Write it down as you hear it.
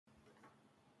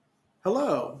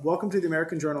Hello, welcome to the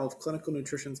American Journal of Clinical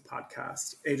Nutrition's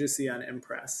podcast, AJCN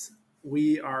Impress.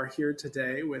 We are here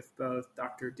today with both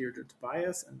Dr. Deirdre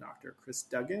Tobias and Dr. Chris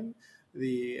Duggan,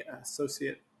 the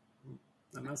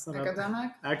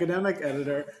academic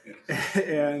editor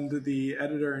and the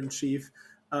editor-in-chief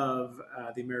of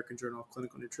the American Journal of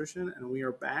Clinical Nutrition. And we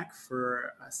are back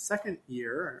for a second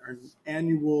year, our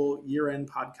annual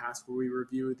year-end podcast where we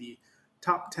review the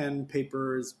top 10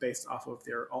 papers based off of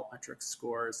their altmetrics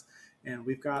scores. And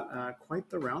we've got quite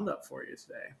the roundup for you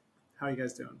today. How are you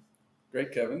guys doing?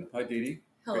 Great, Kevin. Hi, Dee Dee.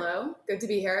 Hello. Good to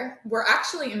be here. We're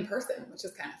actually in person, which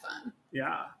is kind of fun.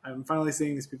 Yeah, I'm finally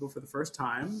seeing these people for the first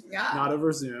time. Yeah. Not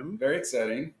over Zoom. Very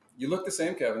exciting. You look the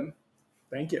same, Kevin.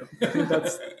 Thank you. I think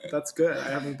that's good. I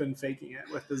haven't been faking it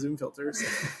with the Zoom filters.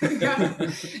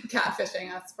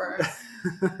 Catfishing us for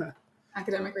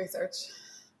academic research.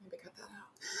 Maybe cut that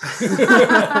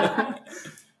out.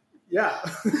 Yeah.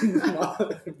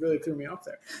 It really threw me off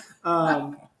there.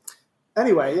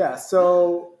 Anyway, yeah,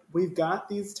 so we've got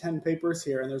these 10 papers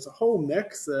here, and there's a whole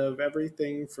mix of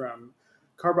everything from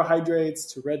carbohydrates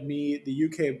to red meat. The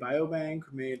UK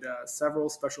Biobank made several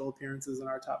special appearances in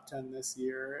our top 10 this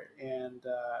year. And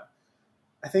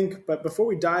I think, but before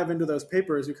we dive into those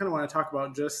papers, we kind of want to talk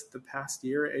about just the past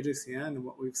year at AJCN and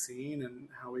what we've seen and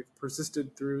how we've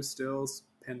persisted through still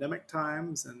pandemic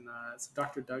times. And so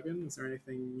Dr. Duggan, is there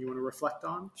anything you want to reflect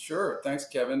on? Sure. Thanks,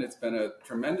 Kevin. It's been a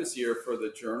tremendous year for the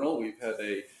journal. We've had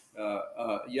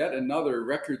yet another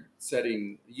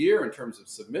record-setting year in terms of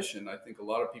submission. I think a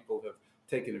lot of people have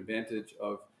taken advantage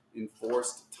of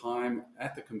enforced time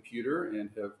at the computer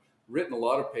and have written a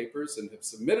lot of papers and have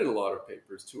submitted a lot of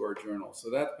papers to our journal.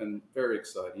 So that's been very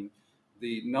exciting.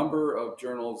 The number of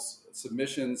journals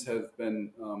submissions have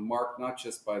been marked not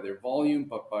just by their volume,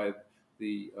 but by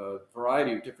the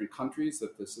variety of different countries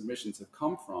that the submissions have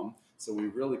come from. So we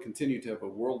really continue to have a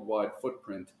worldwide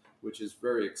footprint, which is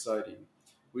very exciting.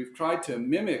 We've tried to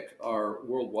mimic our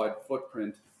worldwide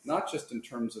footprint, not just in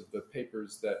terms of the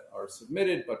papers that are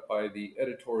submitted, but by the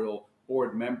editorial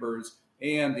board members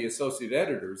and the associate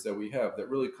editors that we have that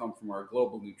really come from our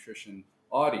global nutrition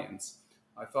audience.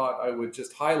 I thought I would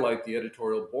just highlight the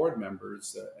editorial board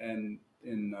members in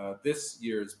this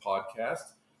year's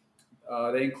podcast.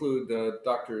 They include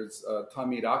Drs.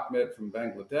 Tamid Ahmed from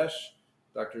Bangladesh,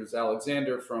 Drs.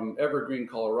 Alexander from Evergreen,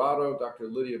 Colorado, Dr.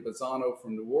 Lydia Bazzano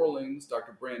from New Orleans,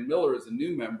 Dr. Brian Miller is a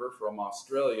new member from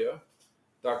Australia,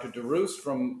 Dr. DeRoos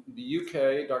from the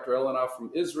UK, Dr. Elena from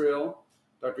Israel,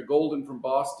 Dr. Golden from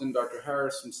Boston, Dr.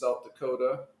 Harris from South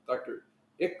Dakota, Dr.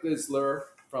 Icklisler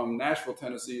from Nashville,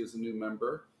 Tennessee is a new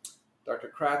member, Dr.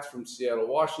 Kratz from Seattle,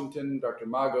 Washington, Dr.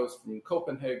 Magos from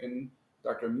Copenhagen,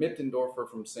 Dr. Mittendorfer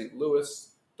from St.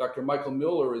 Louis, Dr. Michael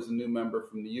Mueller is a new member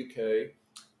from the UK,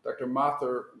 Dr.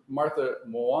 Martha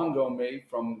Mwangome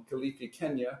from Kilifi,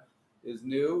 Kenya is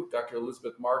new, Dr.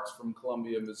 Elizabeth Marks from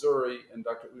Columbia, Missouri, and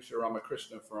Dr. Usha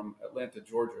Ramakrishna from Atlanta,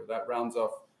 Georgia. That rounds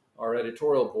off our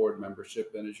editorial board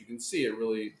membership, and as you can see, it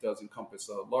really does encompass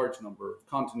a large number of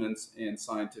continents and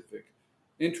scientific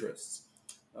interests.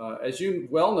 As you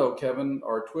well know, Kevin,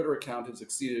 our Twitter account has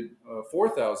exceeded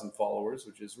 4,000 followers,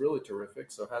 which is really terrific.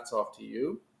 So hats off to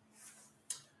you.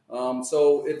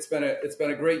 So it's been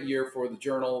a great year for the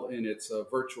journal in its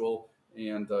virtual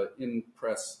and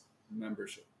in-press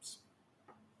memberships.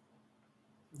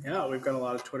 Yeah, we've got a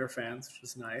lot of Twitter fans, which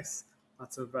is nice.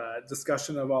 Lots of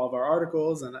discussion of all of our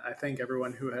articles, and I thank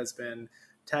everyone who has been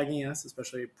tagging us,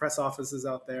 especially press offices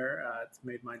out there. It's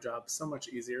made my job so much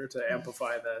easier to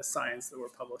amplify the science that we're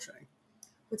publishing.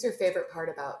 What's your favorite part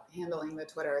about handling the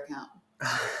Twitter account?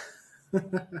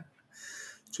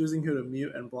 Choosing who to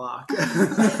mute and block.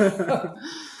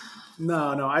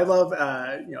 No, I love,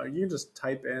 you can just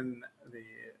type in the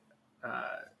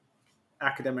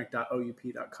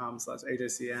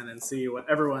academic.oup.com/AJCN and see what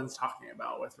everyone's talking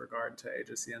about with regard to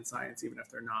AJCN science, even if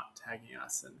they're not tagging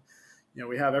us. And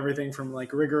we have everything from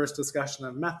like rigorous discussion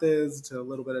of methods to a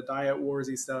little bit of diet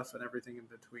warsy stuff and everything in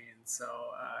between. So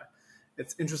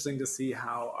it's interesting to see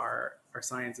how our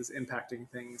science is impacting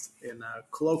things in a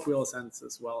colloquial sense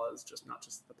as well as not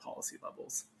just the policy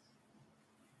levels.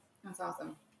 That's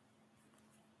awesome.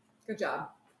 Good job.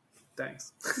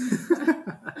 Thanks.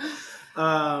 So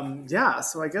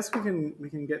I guess we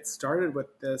can get started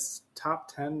with this top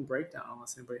 10 breakdown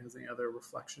unless anybody has any other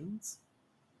reflections.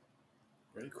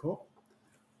 Very cool.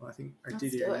 Well, I think,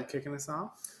 Didi, are you kicking us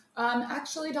off?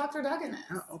 Actually, Dr. Duggan is.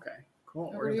 Oh, okay,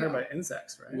 cool. We're going to talk about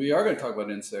insects, right? We are going to talk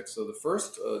about insects. So the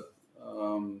first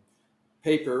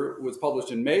paper was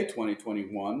published in May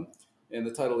 2021, and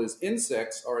the title is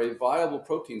Insects Are a Viable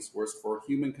Protein Source for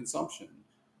Human Consumption,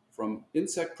 from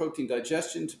insect protein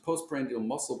digestion to postprandial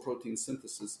muscle protein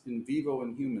synthesis in vivo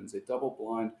in humans, a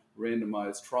double-blind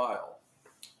randomized trial.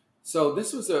 So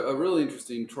this was a really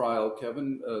interesting trial,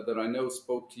 Kevin, that I know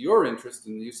spoke to your interest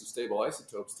in the use of stable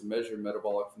isotopes to measure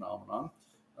metabolic phenomenon.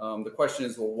 The question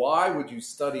is, well, why would you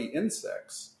study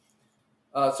insects?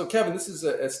 So Kevin, this is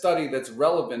a study that's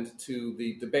relevant to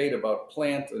the debate about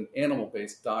plant and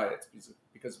animal-based diets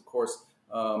because of course,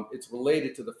 it's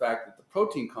related to the fact that the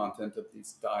protein content of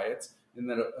these diets and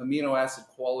that amino acid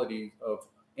quality of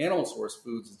animal source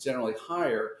foods is generally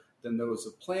higher than those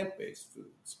of plant-based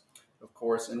foods. Of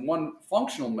course, and one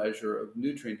functional measure of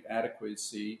nutrient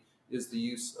adequacy is the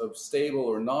use of stable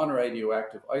or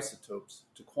non-radioactive isotopes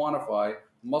to quantify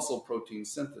muscle protein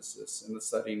synthesis in the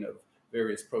setting of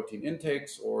various protein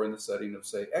intakes or in the setting of,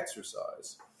 say,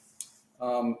 exercise.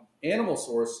 Animal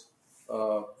source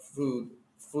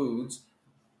foods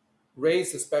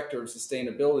raise the specter of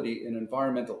sustainability and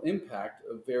environmental impact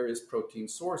of various protein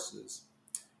sources.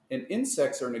 And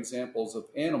insects are an examples of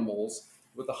animals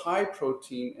with a high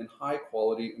protein and high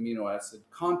quality amino acid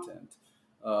content.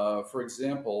 For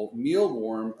example,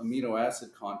 mealworm amino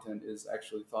acid content is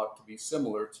actually thought to be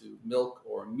similar to milk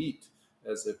or meat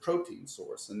as a protein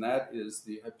source, and that is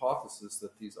the hypothesis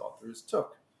that these authors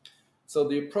took. So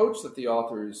the approach that the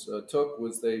authors took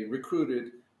was they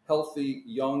recruited healthy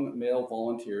young male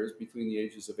volunteers between the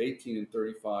ages of 18 and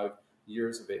 35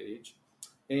 years of age,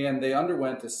 and they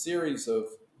underwent a series of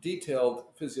detailed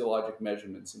physiologic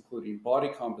measurements, including body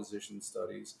composition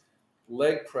studies,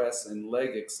 leg press and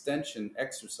leg extension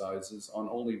exercises on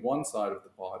only one side of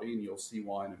the body, and you'll see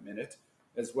why in a minute,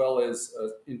 as well as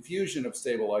infusion of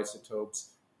stable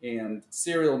isotopes and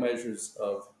serial measures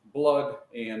of blood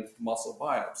and muscle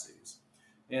biopsies.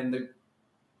 And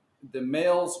the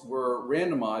males were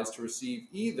randomized to receive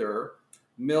either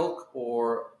milk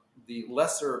or the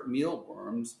lesser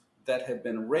mealworms that had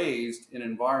been raised in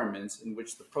environments in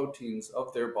which the proteins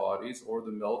of their bodies or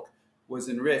the milk was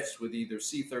enriched with either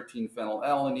C13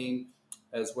 phenylalanine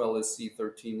as well as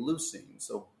C13 leucine.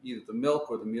 So either the milk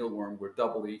or the mealworm were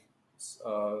doubly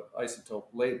isotope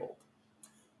labeled.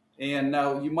 And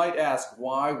now you might ask,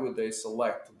 why would they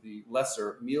select the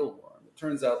lesser mealworm? It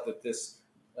turns out that this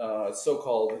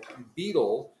so-called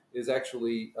beetle is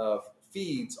actually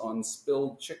feeds on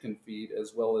spilled chicken feed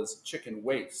as well as chicken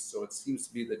waste. So it seems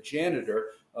to be the janitor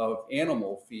of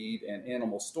animal feed and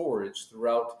animal storage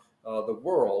throughout the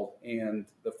world. And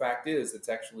the fact is, it's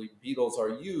actually beetles are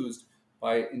used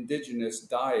by indigenous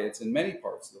diets in many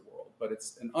parts of the world, but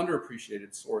it's an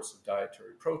underappreciated source of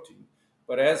dietary protein.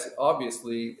 But as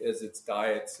obviously as its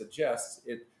diet suggests,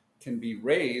 it can be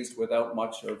raised without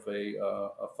much of a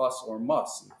fuss or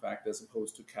muss, in fact, as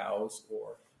opposed to cows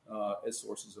or as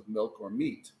sources of milk or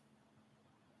meat.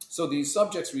 So these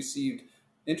subjects received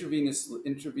intravenous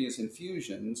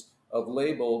infusions of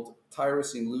labeled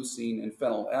tyrosine, leucine, and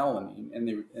phenylalanine,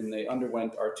 and they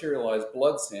underwent arterialized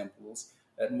blood samples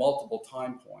at multiple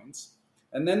time points.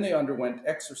 And then they underwent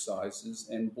exercises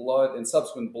and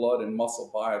subsequent blood and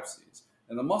muscle biopsies.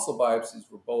 And the muscle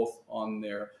biopsies were both on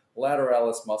their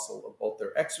lateralis muscle of both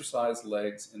their exercise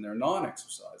legs and their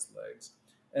non-exercise legs.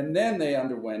 And then they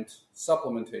underwent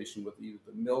supplementation with either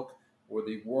the milk or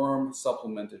the worm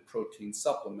supplemented protein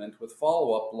supplement with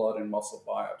follow-up blood and muscle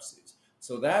biopsies.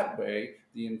 So that way,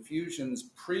 the infusions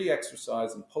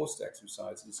pre-exercise and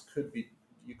post-exercises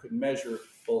you could measure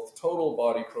both total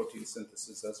body protein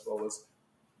synthesis as well as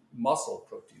muscle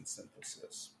protein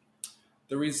synthesis.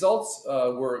 The results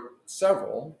were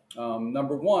several.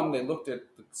 Number one, they looked at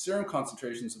the serum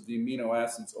concentrations of the amino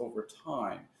acids over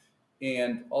time.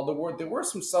 And although there were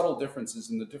some subtle differences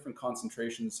in the different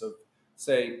concentrations of,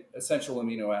 say, essential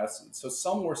amino acids. So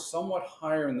some were somewhat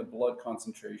higher in the blood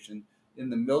concentration in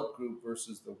the milk group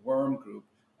versus the worm group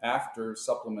after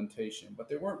supplementation, but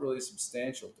there weren't really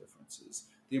substantial differences.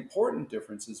 The important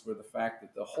differences were the fact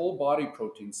that the whole body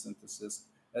protein synthesis,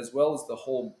 as well as the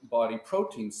whole body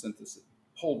protein synthesis,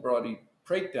 whole body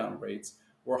breakdown rates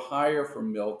were higher for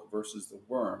milk versus the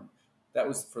worm. That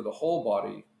was for the whole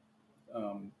body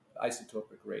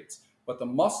isotopic rates. But the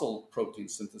muscle protein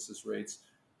synthesis rates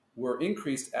were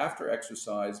increased after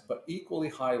exercise, but equally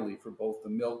highly for both the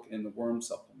milk and the worm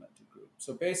supplemented group.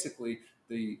 So basically,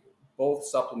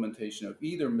 both supplementation of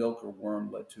either milk or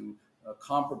worm led to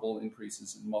comparable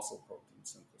increases in muscle protein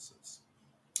synthesis.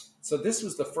 So this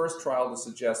was the first trial to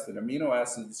suggest that amino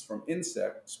acids from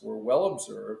insects were well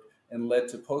observed and led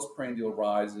to postprandial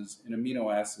rises in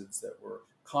amino acids that were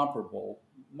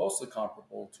mostly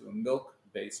comparable to a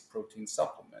milk-based protein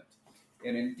supplement.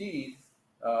 And indeed,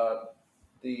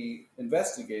 the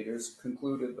investigators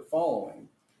concluded the following,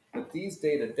 that these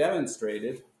data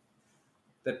demonstrated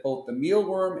that both the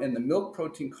mealworm and the milk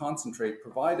protein concentrate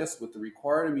provide us with the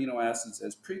required amino acids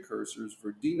as precursors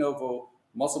for de novo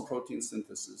muscle protein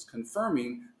synthesis,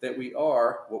 confirming that we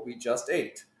are what we just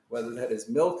ate, whether that is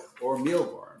milk or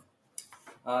mealworm.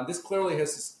 This clearly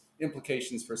has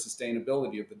implications for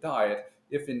sustainability of the diet,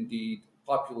 if indeed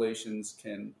populations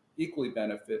can equally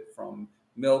benefit from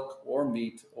milk or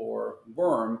meat or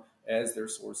worm as their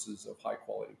sources of high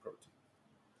quality protein.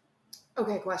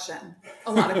 Okay, question.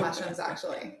 A lot of questions,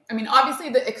 actually. I mean, obviously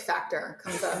the ick factor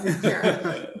comes up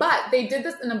here, but they did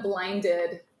this in a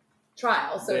blinded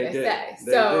trial, so they say.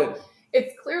 So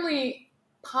it's clearly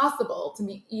possible to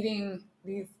be eating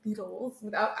these beetles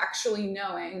without actually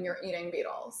knowing you're eating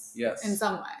beetles. Yes. In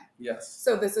some way. Yes.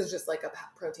 So this is just like a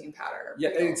protein powder. Yeah,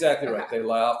 beetle. exactly Okay. right. They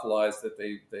lyophilized it.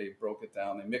 They broke it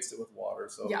down. They mixed it with water.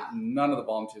 So none of the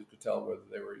volunteers could tell whether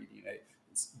they were eating a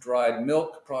dried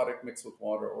milk product mixed with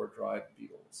water or dried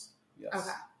beetles. Yes.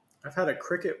 Okay. I've had a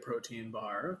cricket protein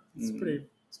bar. It's pretty.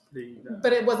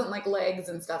 But it wasn't like legs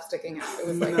and stuff sticking out. It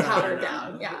was like powdered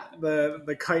down. Yeah.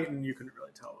 The chitin you couldn't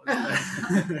really tell.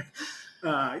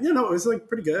 It was like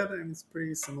pretty good. And it's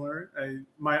pretty similar.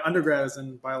 My undergrad is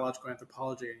in biological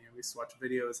anthropology, and we used to watch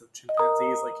videos of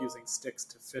chimpanzees like using sticks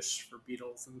to fish for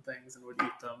beetles and things, and would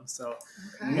eat them. So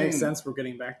it makes sense. We're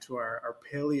getting back to our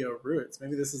paleo roots.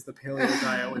 Maybe this is the paleo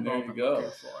diet we've all been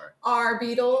looking for. Are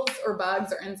beetles or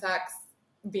bugs or insects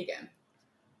vegan?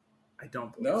 I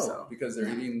don't believe so. Because they're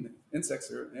eating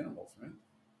insects or animals, right?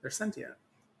 They're sentient.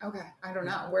 Okay, I don't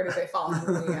know. Where do they fall in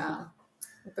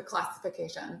the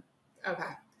classification?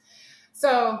 Okay,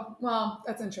 so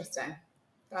that's interesting.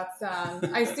 That's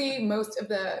I see most of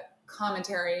the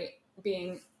commentary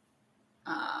being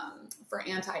for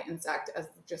anti-insect as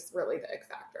just really the ick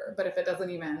factor. But if it doesn't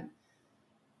even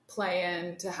play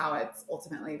into how it's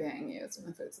ultimately being used in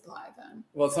the food supply, then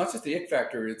it's not just the ick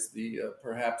factor; it's the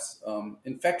perhaps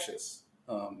infectious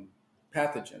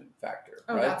pathogen factor,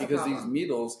 right? Because these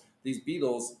beetles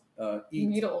eat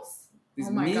needles. These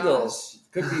needles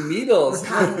could be needles.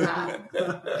 Patent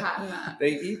that.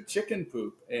 They eat chicken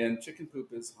poop, and chicken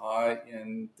poop is high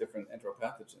in different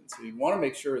enteropathogens. So you want to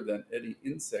make sure that any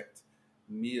insect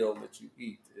meal that you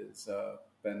eat is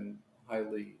been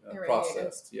highly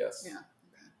processed. Yes. Yeah.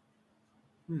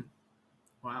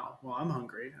 Wow. Well, I'm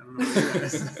hungry. I don't know what you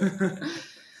guys.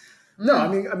 No,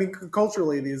 I mean,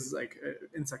 culturally, these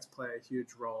insects play a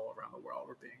huge role around the world.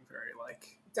 We're being very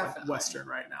Western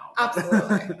right now.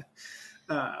 Absolutely.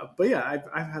 But yeah,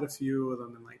 I've had a few of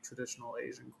them in traditional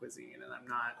Asian cuisine, and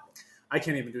I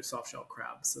can't even do soft shell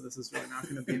crabs, so this is really not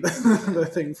going to be the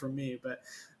thing for me. But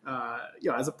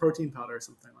as a protein powder or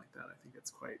something like that, I think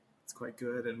it's quite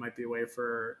good, and might be a way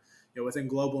for within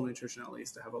global nutrition at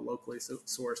least to have a locally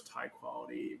sourced high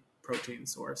quality protein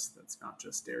source that's not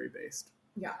just dairy based.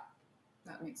 Yeah,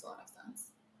 that makes a lot of sense.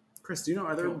 Chris, do you know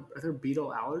are there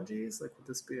beetle allergies? Would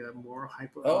this be a more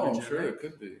hypoallergenic? Oh, I'm sure it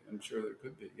could be.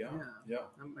 Yeah.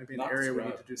 That might be an area we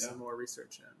need to do some more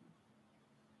research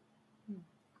in.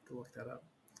 To look that up.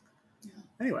 Yeah.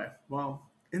 Anyway,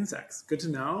 insects. Good to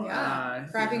know. Yeah,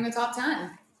 cracking the top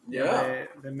 10. Yeah.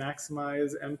 They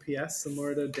maximize MPS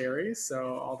similar to dairy,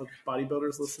 so all the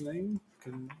bodybuilders listening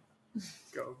can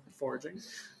go foraging.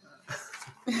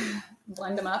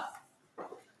 Blend them up,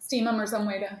 steam them, or some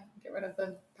way to get rid of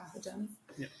the pathogens.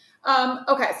 Yeah.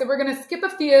 Okay, so we're going to skip a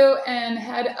few and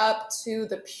head up to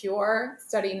the Pure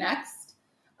study next.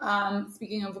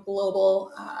 Speaking of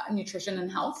global nutrition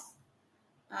and health.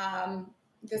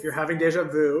 If you're having deja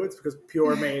vu, it's because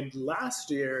Pure made last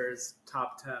year's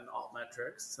top 10 alt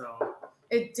metrics. So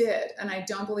it did, and I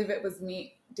don't believe it was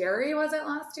meat. Dairy, was it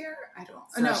last year? I don't.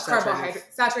 No, carbohydrate,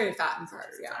 saturated fat and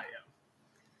carbs. Yeah.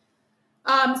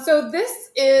 So this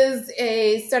is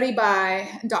a study by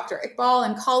Dr. Iqbal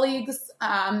and colleagues.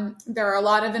 There are a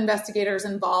lot of investigators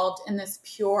involved in this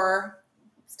Pure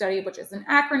study, which is an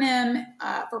acronym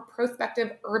for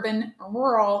Prospective Urban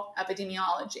Rural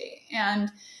Epidemiology.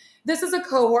 And this is a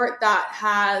cohort that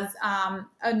has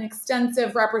an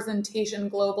extensive representation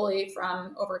globally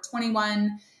from over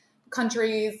 21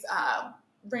 countries,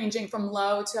 ranging from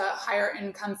low to higher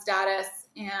income status.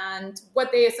 And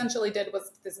what they essentially did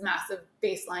was this massive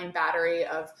baseline battery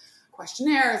of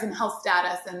questionnaires and health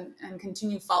status and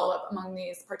continued follow-up among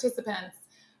these participants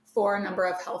for a number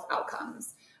of health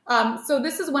outcomes. So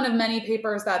this is one of many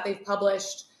papers that they've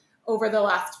published over the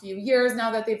last few years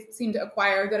now that they've seemed to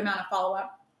acquire a good amount of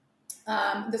follow-up.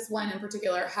 This one in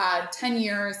particular had 10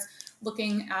 years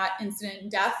looking at incident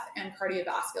death and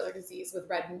cardiovascular disease with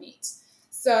red meat.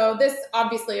 So this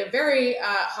obviously a very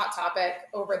hot topic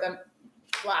over the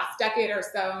last decade or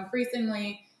so,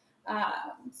 increasingly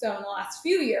so in the last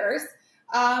few years.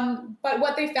 But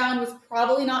what they found was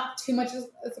probably not too much of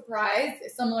a surprise,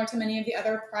 similar to many of the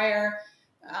other prior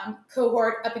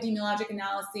cohort epidemiologic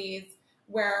analyses,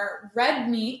 where red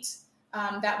meat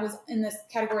that was in this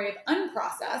category of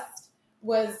unprocessed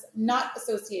was not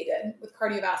associated with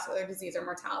cardiovascular disease or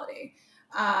mortality.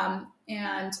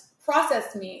 And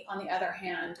processed meat, on the other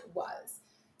hand, was.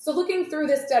 So looking through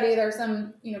this study, there are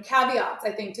some caveats,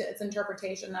 I think, to its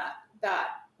interpretation that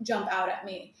jump out at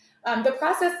me. The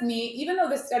processed meat, even though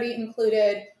the study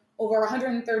included over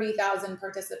 130,000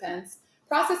 participants,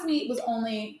 processed meat was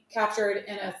only captured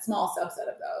in a small subset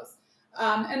of those.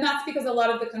 And that's because a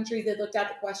lot of the countries that looked at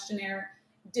the questionnaire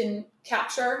didn't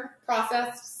capture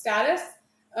processed status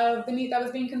of the meat that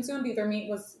was being consumed. Either meat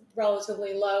was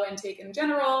relatively low intake in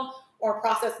general, or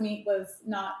processed meat was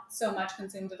not so much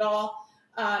consumed at all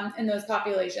in those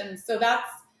populations. So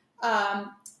that's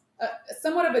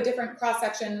somewhat of a different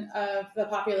cross-section of the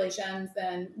populations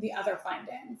than the other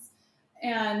findings.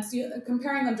 And so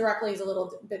comparing them directly is a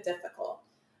little bit difficult.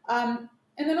 And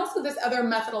then also this other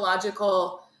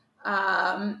methodological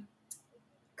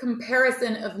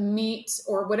comparison of meat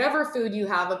or whatever food you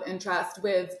have of interest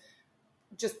with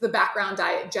just the background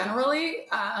diet generally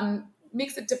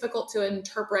makes it difficult to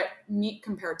interpret meat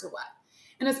compared to what.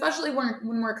 And especially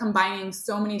when we're combining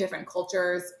so many different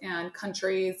cultures and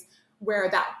countries where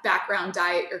that background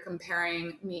diet you're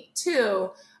comparing meat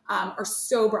to are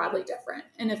so broadly different.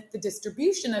 And if the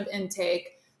distribution of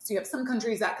intake, so you have some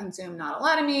countries that consume not a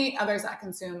lot of meat, others that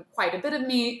consume quite a bit of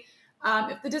meat,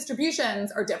 if the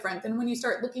distributions are different, then when you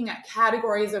start looking at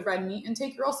categories of red meat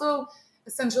intake, you're also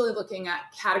essentially looking at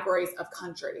categories of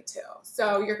country too.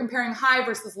 So you're comparing high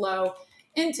versus low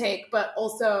intake, but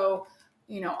also,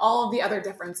 all of the other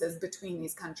differences between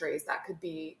these countries that could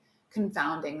be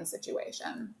confounding the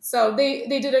situation. So they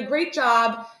did a great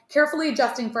job carefully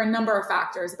adjusting for a number of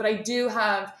factors, but I do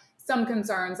have some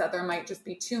concerns that there might just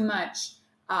be too much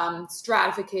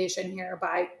stratification here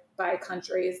by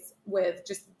countries with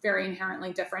just very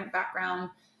inherently different background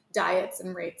diets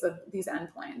and rates of these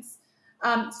endpoints.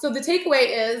 So the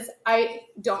takeaway is I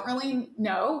don't really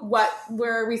know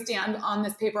where we stand on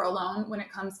this paper alone when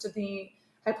it comes to the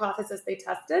hypothesis they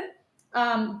tested.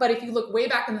 But if you look way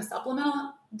back in the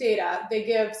supplemental data, they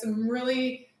give some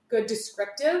really good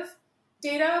descriptive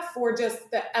data for just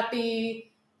the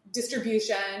epi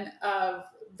distribution of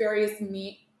various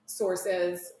meat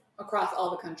sources across all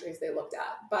the countries they looked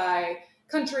at, by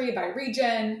country, by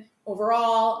region,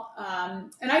 overall.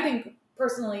 And I think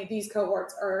personally, these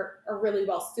cohorts are really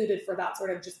well suited for that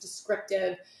sort of just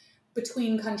descriptive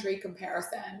between country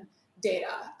comparison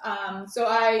data. So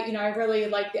I really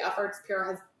like the efforts Pure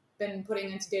has been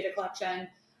putting into data collection.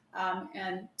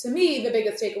 And to me, the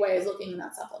biggest takeaway is looking in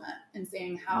that supplement and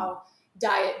seeing how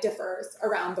diet differs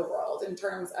around the world in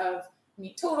terms of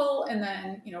meat total, and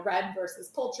then, red versus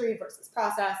poultry versus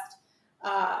processed.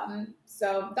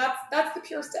 So that's the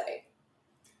Pure study.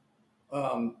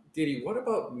 Didi, what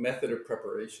about method of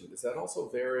preparation? Does that also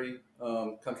vary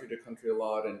country to country a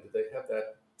lot? And do they have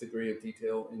that degree of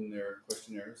detail in their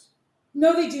questionnaires?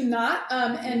 No, they do not.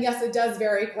 And yes, it does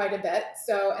vary quite a bit.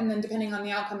 So, and then depending on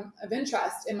the outcome of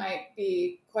interest, it might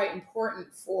be quite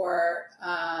important for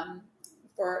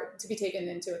to be taken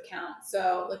into account.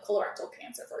 So like colorectal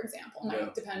cancer, for example,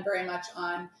 might depend very much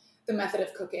on the method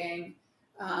of cooking.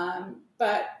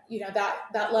 But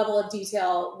that level of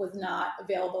detail was not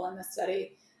available in this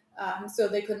study. So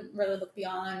they couldn't really look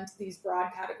beyond these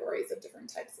broad categories of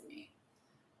different types of meat.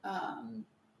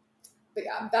 But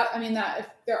yeah, that if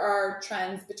there are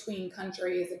trends between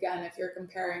countries, again, if you're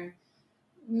comparing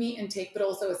meat intake, but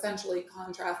also essentially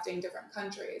contrasting different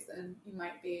countries, then you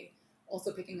might be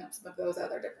also picking up some of those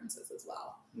other differences as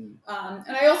well.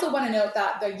 And I also want to note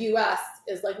that the U.S.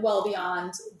 is well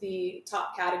beyond the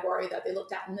top category that they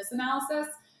looked at in this analysis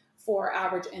for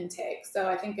average intake. So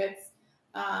I think it's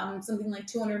something like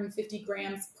 250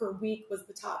 grams per week was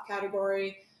the top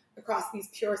category across these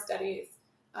Pure studies.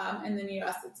 And in the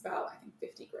U.S., it's about, I think,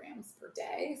 50 grams per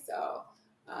day. So,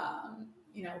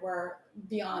 we're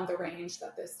beyond the range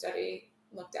that this study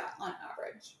looked at on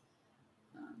average,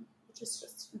 which is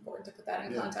just important to put that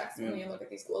in context when you look at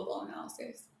these global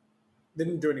analyses. They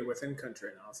didn't do any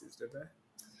within-country analyses, did they?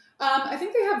 I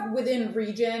think they have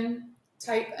within-region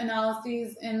type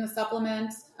analyses in the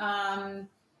supplement.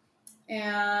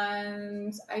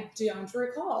 And I don't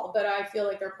recall, but I feel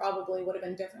like there probably would have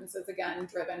been differences, again,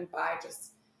 driven by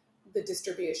just the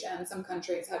distribution. Some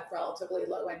countries had relatively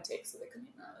low intake, so they couldn't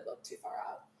even really look too far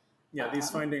out. Yeah, these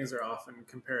findings are often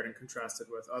compared and contrasted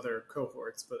with other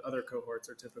cohorts, but other cohorts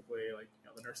are typically like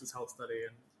the Nurses' Health Study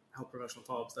and health professional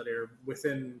follow-up study are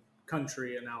within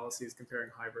country analyses comparing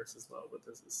high versus low, but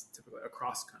this is typically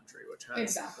across country, which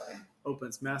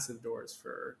opens massive doors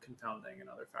for confounding and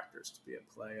other factors to be at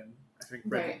play. And I think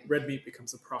red meat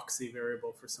becomes a proxy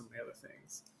variable for so many other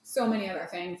things. So many other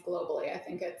things globally. I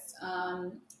think it's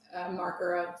a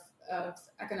marker of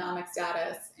economic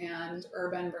status and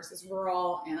urban versus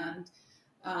rural, and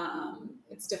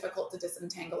it's difficult to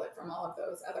disentangle it from all of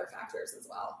those other factors as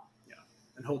well. Yeah,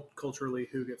 and culturally,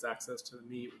 who gets access to the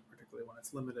meat, particularly when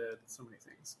it's limited, so many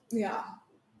things. Yeah,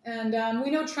 and we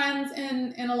know trends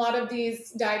in a lot of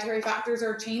these dietary factors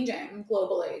are changing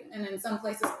globally, and in some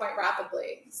places quite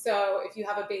rapidly. So if you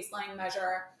have a baseline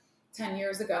measure 10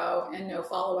 years ago and no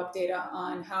follow-up data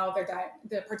on how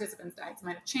the participants' diets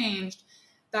might have changed,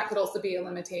 that could also be a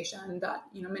limitation that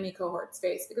many cohorts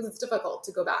face, because it's difficult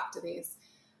to go back to these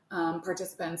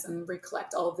participants and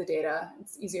recollect all of the data.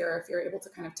 It's easier if you're able to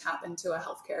kind of tap into a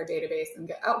healthcare database and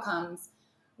get outcomes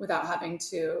without having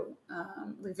to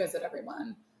revisit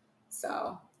everyone.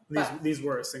 So these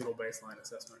were a single baseline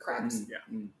assessment. Correct. Yeah.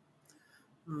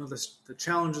 Mm-hmm. The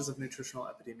challenges of nutritional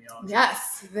epidemiology.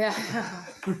 Yes.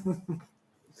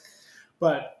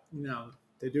 But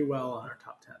they do well on our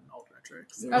top 10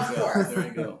 altmetrics. Of course. There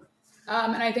you go.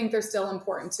 And I think they're still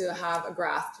important to have a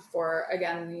grasp for,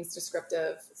 again, these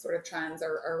descriptive sort of trends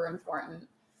are important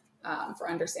for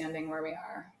understanding where we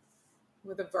are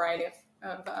with a variety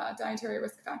of dietary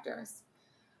risk factors.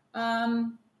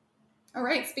 All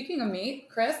right, speaking of meat,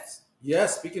 Chris?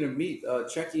 Yes, speaking of meat,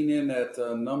 checking in at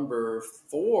number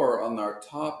 4 on our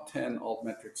top 10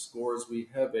 altmetric scores, we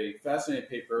have a fascinating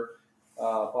paper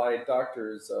by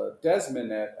Drs.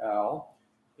 Desmond et al.,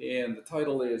 and the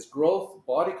title is Growth,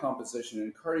 Body Composition,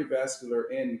 and Cardiovascular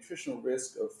and Nutritional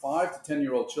Risk of 5 to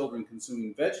 10-year-old Children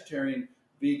Consuming Vegetarian,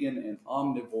 Vegan, and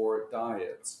Omnivore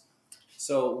Diets.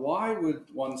 So why would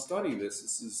one study this?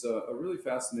 This is a really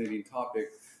fascinating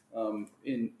topic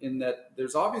in that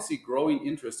there's obviously growing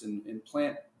interest in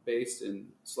plant-based and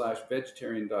 /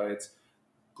 vegetarian diets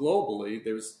globally.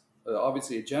 There's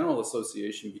obviously a general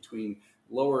association between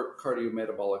lower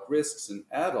cardiometabolic risks in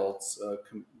adults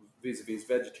vis-a-vis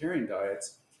vegetarian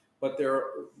diets, but there are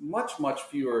much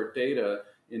fewer data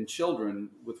in children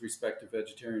with respect to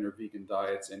vegetarian or vegan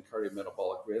diets and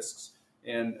cardiometabolic risks.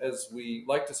 And as we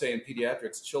like to say in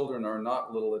pediatrics, children are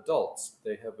not little adults.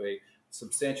 They have a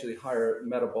substantially higher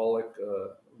metabolic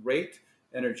rate,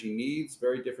 energy needs,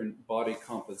 very different body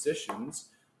compositions.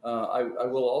 I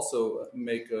will also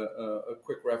make a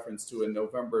quick reference to a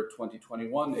November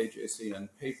 2021 AJCN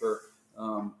paper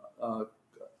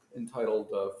entitled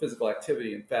Physical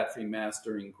Activity and Fat-Free Mass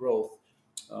During Growth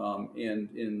and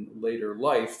in Later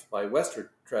Life by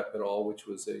Westertrepp et al., which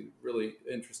was a really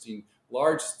interesting,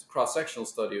 large cross-sectional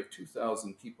study of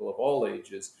 2,000 people of all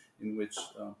ages in which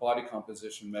body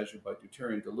composition measured by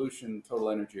deuterium dilution, total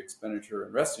energy expenditure,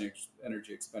 and resting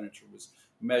energy expenditure was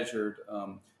measured.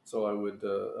 So I would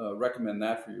recommend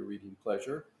that for your reading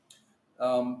pleasure.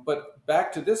 But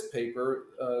back to this paper,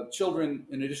 children,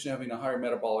 in addition to having a higher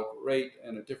metabolic rate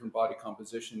and a different body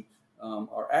composition,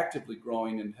 are actively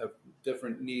growing and have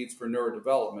different needs for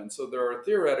neurodevelopment. So there are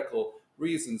theoretical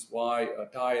reasons why a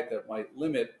diet that might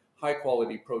limit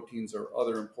high-quality proteins or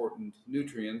other important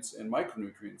nutrients and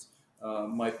micronutrients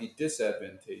might be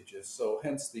disadvantageous. So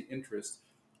hence the interest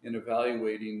in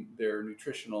evaluating their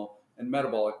nutritional and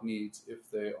metabolic needs if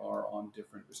they are on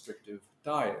different restrictive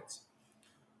diets.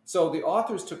 So the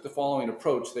authors took the following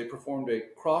approach. They performed a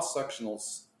cross-sectional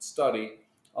study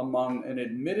among an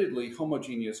admittedly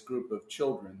homogeneous group of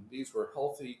children. These were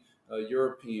healthy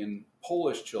European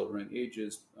Polish children,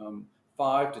 ages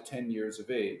 5 to 10 years of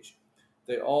age.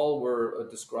 They all were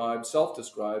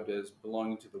self-described as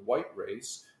belonging to the white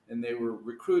race, and they were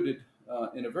recruited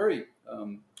in a very,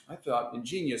 I thought,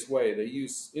 ingenious way. They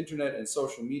used internet and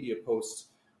social media posts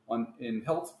in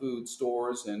health food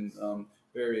stores and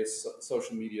various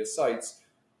social media sites.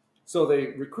 So they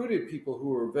recruited people who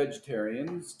were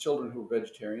vegetarians, children who were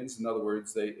vegetarians. In other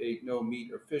words, they ate no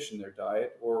meat or fish in their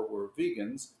diet, or were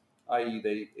vegans, i.e.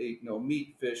 they ate no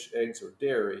meat, fish, eggs, or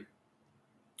dairy.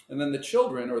 And then the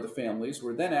children or the families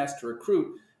were then asked to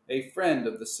recruit a friend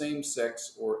of the same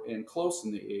sex and close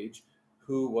in the age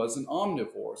who was an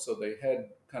omnivore. So they had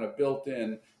kind of built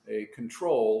in a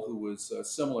control who was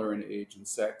similar in age and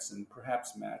sex and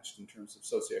perhaps matched in terms of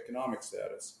socioeconomic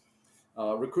status.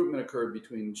 Recruitment occurred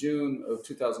between June of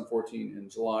 2014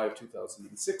 and July of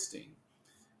 2016.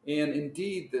 And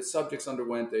indeed, the subjects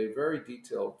underwent a very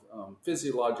detailed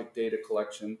physiologic data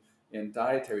collection and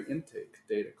dietary intake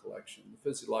data collection. The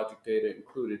physiologic data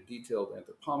included detailed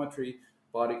anthropometry,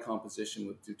 body composition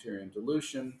with deuterium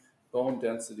dilution, bone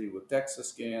density with DEXA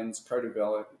scans,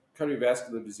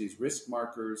 cardiovascular disease risk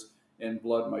markers, and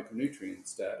blood micronutrient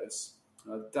status.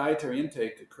 Dietary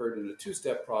intake occurred in a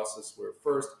two-step process where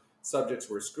first subjects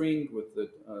were screened with the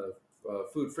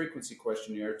food frequency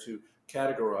questionnaire to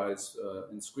categorize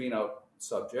and screen out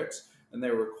subjects, and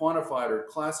they were quantified or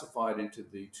classified into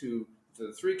the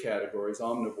three categories: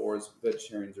 omnivores,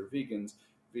 vegetarians, or vegans,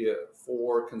 via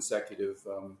 4 consecutive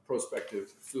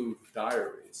prospective food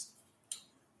diaries.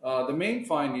 The main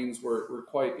findings were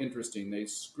quite interesting. They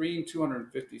screened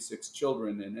 256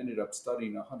 children and ended up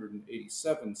studying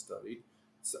 187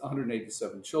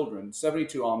 children,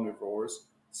 72 omnivores,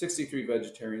 63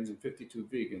 vegetarians, and 52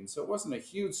 vegans. So it wasn't a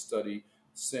huge study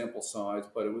sample size,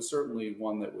 but it was certainly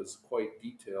one that was quite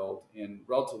detailed and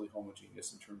relatively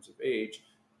homogeneous in terms of age.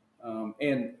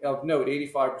 And of note,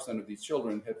 85% of these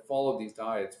children had followed these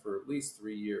diets for at least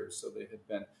 3 years, so they had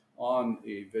been on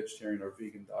a vegetarian or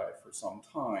vegan diet for some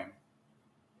time.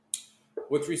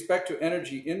 With respect to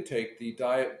energy intake, the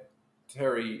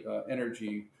dietary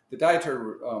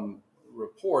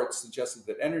report suggested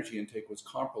that energy intake was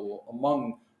comparable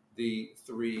among the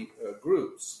 3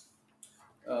 groups.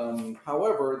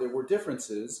 However, there were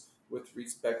differences with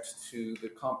respect to the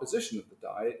composition of the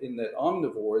diet, in that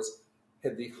omnivores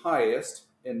had the highest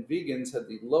and vegans had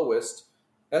the lowest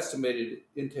estimated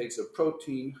intakes of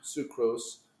protein,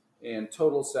 sucrose, and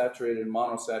total saturated and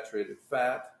monosaturated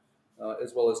fat,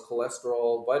 as well as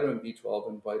cholesterol, vitamin B12,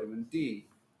 and vitamin D.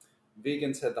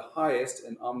 Vegans had the highest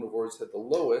and omnivores had the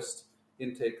lowest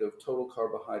intake of total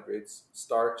carbohydrates,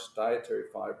 starch, dietary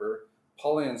fiber,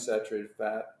 polyunsaturated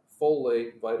fat,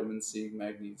 folate, vitamin C,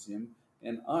 magnesium,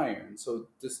 and iron. So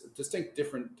distinct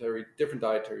different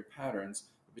dietary patterns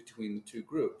between the two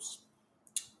groups.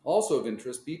 Also of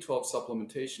interest, B12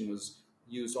 supplementation was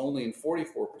used only in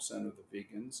 44% of the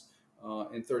vegans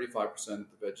and 35% of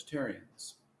the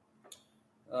vegetarians.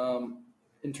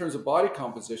 In terms of body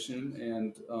composition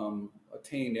and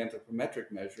attained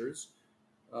anthropometric measures,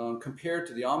 compared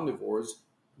to the omnivores,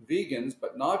 vegans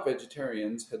but not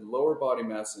vegetarians had lower body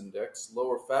mass index,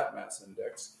 lower fat mass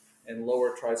index, and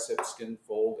lower tricep skin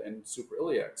fold and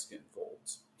suprailiac skin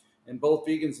folds. And both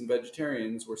vegans and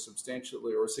vegetarians were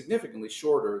substantially or significantly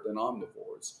shorter than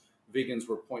omnivores. Vegans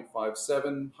were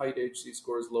 0.57 height HC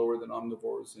scores lower than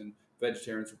omnivores, and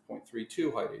vegetarians were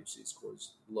 0.32 height HC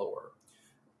scores lower.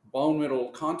 Bone mineral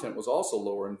content was also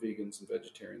lower in vegans and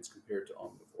vegetarians compared to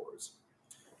omnivores.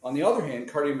 On the other hand,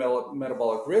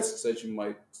 cardiometabolic risks, as you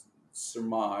might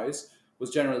surmise, was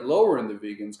generally lower in the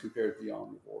vegans compared to the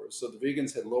omnivores. So the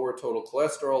vegans had lower total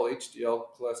cholesterol, HDL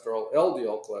cholesterol,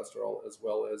 LDL cholesterol, as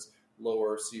well as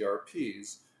lower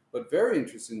CRPs. But very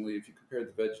interestingly, if you compare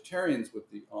the vegetarians with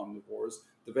the omnivores,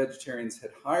 the vegetarians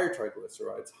had higher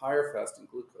triglycerides, higher fasting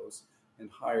glucose, and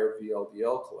higher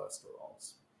VLDL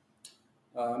cholesterols.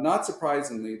 Not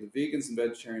surprisingly, the vegans and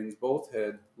vegetarians both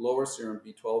had lower serum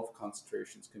B12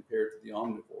 concentrations compared to the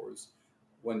omnivores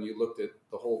when you looked at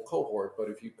the whole cohort. But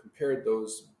if you compared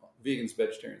those vegans,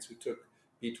 vegetarians who took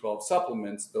B12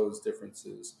 supplements, those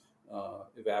differences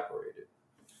evaporated.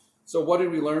 So what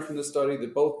did we learn from this study?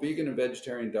 That both vegan and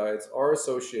vegetarian diets are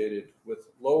associated with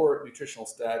lower nutritional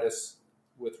status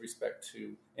with respect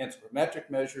to anthropometric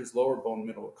measures, lower bone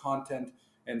mineral content,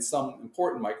 and some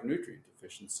important micronutrient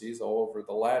deficiencies. However,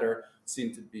 the latter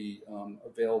seem to be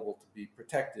available to be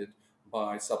protected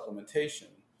by supplementation.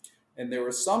 And there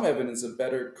was some evidence of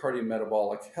better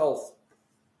cardiometabolic health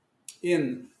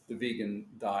in the vegan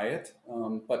diet,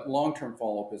 but long-term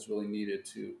follow-up is really needed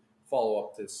to follow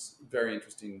up this very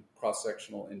interesting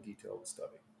cross-sectional and detailed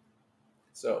study.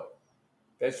 So,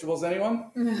 vegetables,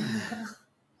 anyone?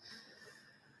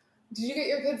 Did you get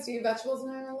your kids to eat vegetables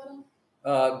when they were little?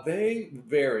 They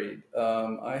varied.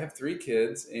 I have 3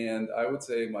 kids, and I would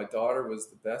say my daughter was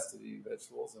the best at eating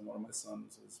vegetables, and one of my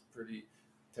sons was pretty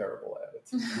terrible at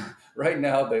it. Right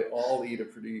now, they all eat a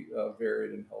pretty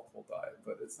varied and healthful diet,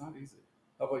 but it's not easy.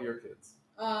 How about your kids?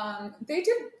 They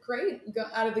did great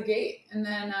out of the gate, and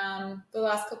then the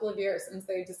last couple of years since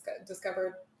they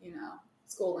discovered,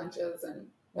 school lunches and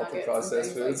nuggets and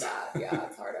things foods. like that. Yeah,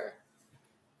 it's harder.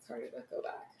 It's harder to go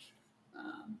back.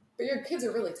 But your kids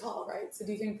are really tall, right? So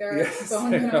do you think they're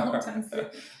bone mineral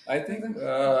intensive? I think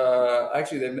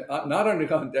actually they've not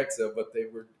undergone DEXA, but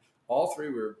all 3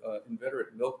 were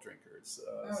inveterate milk drinkers.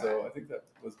 So I think that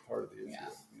was part of the issue.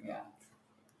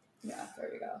 Yeah,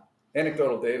 there you go.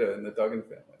 Anecdotal data in the Duggan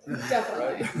family.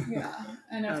 Definitely, right? Yeah.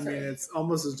 I mean, it's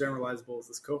almost as generalizable as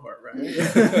this cohort,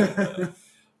 right?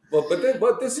 Well, but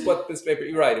this paper,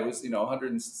 you're right, it was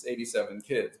 187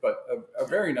 kids, but a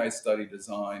very nice study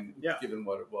design, given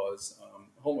what it was.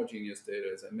 Homogeneous data,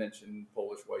 as I mentioned,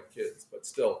 Polish white kids, but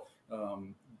still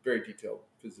very detailed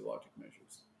physiologic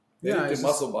measures. They Yeah, did it's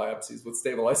muscle biopsies with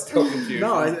stabilized cell confusions.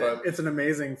 no, but it's an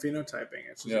amazing phenotyping.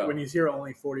 It's just, when you hear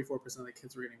only 44% of the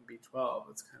kids were eating B12,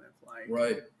 it's kind of like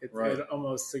right. It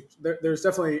almost there's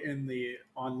definitely in the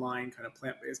online kind of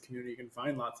plant-based community, you can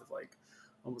find lots of like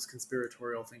almost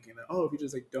conspiratorial thinking that, oh, if you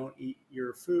just like don't eat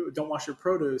your food, don't wash your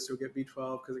produce, you'll get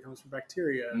B12 because it comes from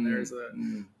bacteria. And there's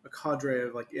a cadre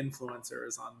of like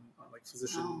influencers on like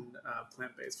physician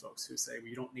plant-based folks who say, well,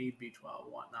 you don't need B12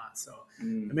 and whatnot. So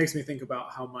it makes me think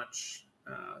about how much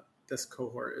this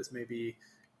cohort is maybe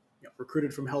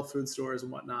recruited from health food stores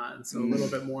and whatnot. And so a little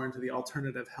bit more into the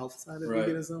alternative health side of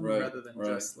veganism rather than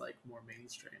just like more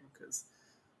mainstream. Because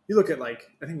you look at like,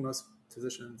 I think most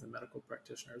physicians and medical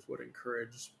practitioners would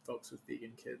encourage folks with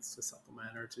vegan kids to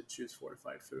supplement or to choose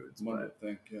fortified foods. One would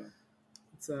think,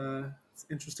 it's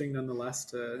interesting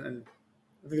nonetheless. And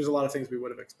I think there's a lot of things we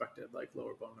would have expected, like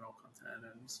lower bone mineral content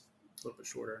and a little bit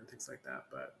shorter and things like that,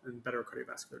 and better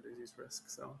cardiovascular disease risk.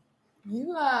 So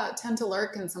you tend to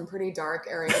lurk in some pretty dark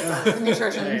areas of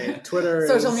nutrition, Twitter,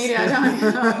 social media. Don't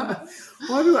you?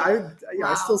 Well,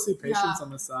 I still see patients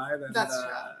on the side, and that's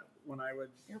true. When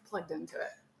you're plugged into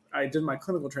it. I did my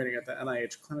clinical training at the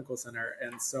NIH Clinical Center,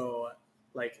 and so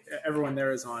like everyone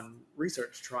there is on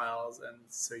research trials, and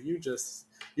so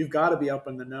you've got to be up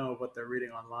in the know of what they're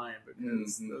reading online,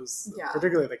 because those,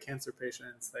 particularly the cancer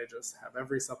patients, they just have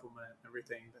every supplement,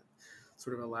 everything, that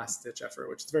sort of a last ditch effort,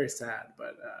 which is very sad,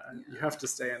 but you have to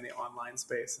stay in the online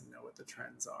space and know what the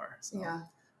trends are. So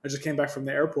I just came back from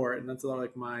the airport, and that's a lot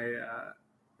like my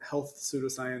health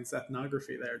pseudoscience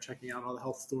ethnography there, checking out all the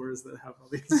health stores that have all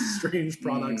these strange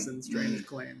products and strange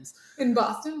claims. In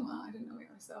Boston? Wow, I didn't know we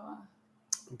were so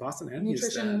Boston and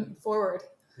nutrition Houston. forward.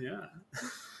 Yeah.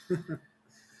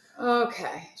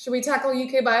 Okay. Should we tackle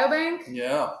UK Biobank?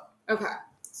 Yeah. Okay.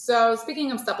 So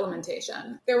speaking of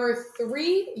supplementation, there were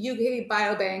 3 UK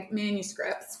Biobank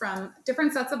manuscripts from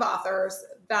different sets of authors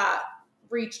that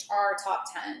reached our top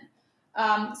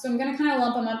 10. So I'm going to kind of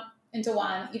lump them up into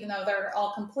one, even though they're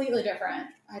all completely different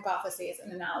hypotheses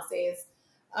and analyses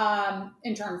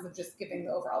in terms of just giving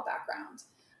the overall background.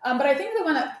 But I think the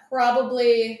one that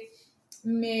probably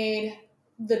made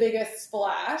the biggest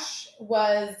splash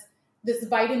was this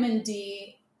vitamin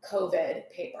D COVID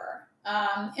paper.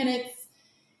 And it's,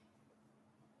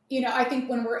 I think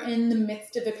when we're in the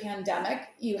midst of a pandemic,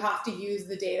 you have to use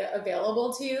the data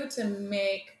available to you to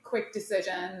make quick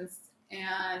decisions.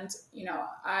 And,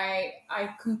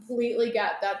 I completely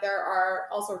get that there are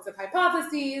all sorts of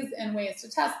hypotheses and ways to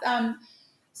test them.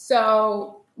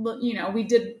 So, we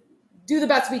did do the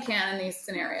best we can in these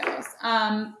scenarios.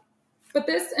 But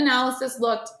this analysis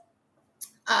looked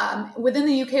within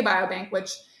the UK Biobank,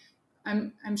 which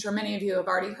I'm sure many of you have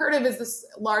already heard of, is this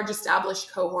large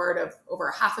established cohort of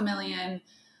over 500,000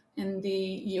 in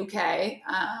the UK,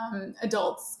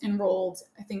 adults enrolled,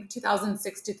 I think,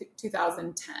 2006 to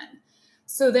 2010.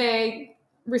 So they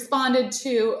responded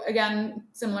to, again,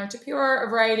 similar to Pure, a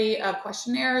variety of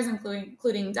questionnaires,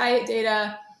 including diet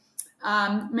data.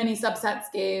 Many subsets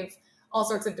gave all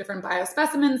sorts of different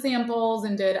biospecimen samples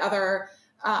and did other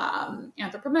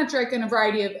anthropometric and a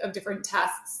variety of different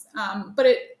tests. But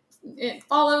it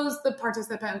follows the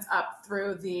participants up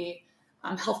through the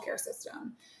healthcare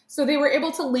system. So they were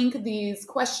able to link these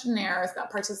questionnaires that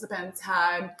participants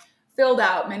had filled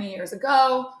out many years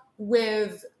ago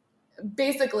with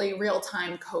basically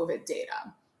real-time COVID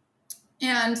data.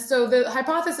 And so the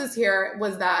hypothesis here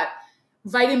was that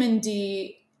vitamin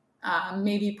D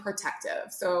may be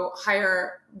protective. So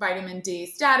higher vitamin D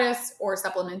status or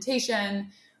supplementation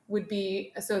would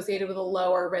be associated with a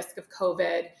lower risk of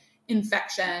COVID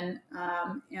infection.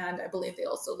 And I believe they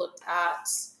also looked at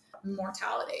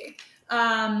mortality.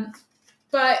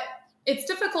 But it's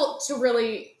difficult to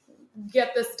really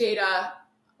get this data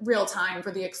real time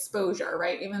for the exposure,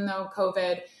 right? Even though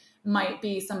COVID might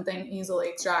be something easily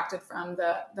extracted from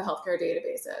the healthcare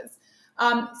databases.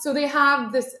 So they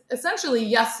have this essentially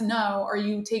yes, no, are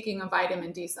you taking a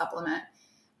vitamin D supplement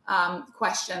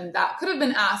question that could have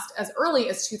been asked as early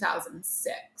as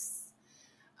 2006.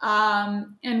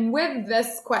 And with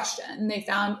this question, they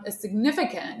found a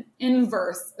significant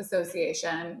inverse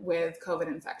association with COVID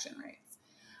infection rates.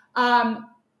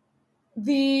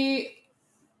 The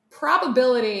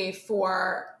probability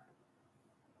for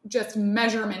just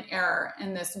measurement error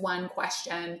in this one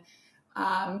question,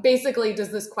 basically,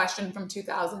 does this question from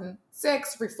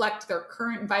 2006 reflect their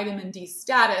current vitamin D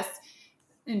status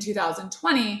in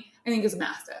 2020, I think is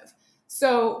massive.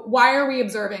 So why are we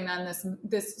observing then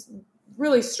this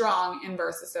really strong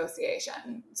inverse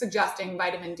association suggesting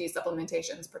vitamin D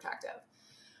supplementation is protective?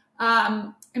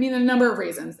 A number of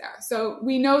reasons there. So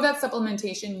we know that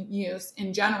supplementation use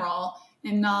in general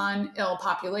in non-ill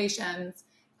populations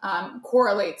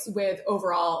correlates with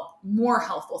overall more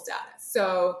healthful status.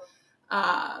 So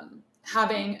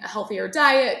having a healthier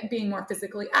diet, being more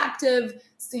physically active,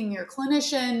 seeing your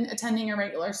clinician, attending your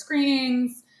regular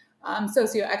screenings,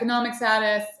 socioeconomic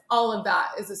status, all of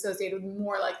that is associated with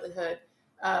more likelihood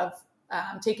of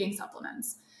taking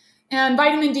supplements. And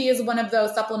vitamin D is one of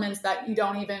those supplements that you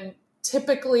don't even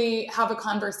typically have a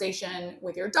conversation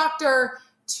with your doctor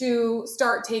to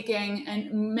start taking,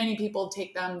 and many people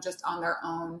take them just on their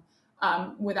own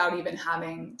without even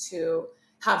having to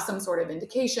have some sort of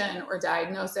indication or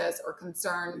diagnosis or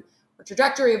concern or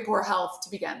trajectory of poor health to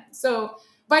begin. So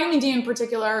vitamin D in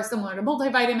particular, similar to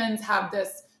multivitamins, have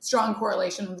this strong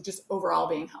correlation with just overall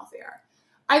being healthier.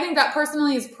 I think that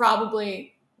personally is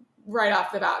probably right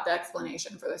off the bat the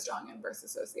explanation for the strong inverse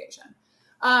association.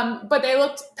 But they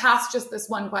looked past just this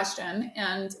one question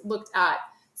and looked at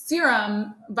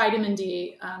serum vitamin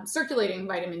D, circulating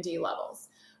vitamin D levels.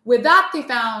 With that, they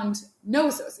found no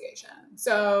association.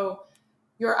 So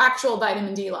your actual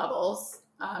vitamin D levels,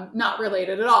 not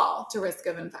related at all to risk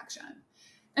of infection.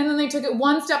 And then they took it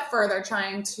one step further,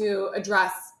 trying to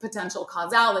address potential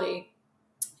causality,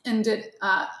 and did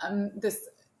this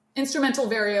instrumental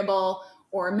variable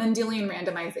or Mendelian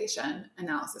randomization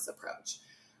analysis approach,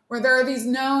 where there are these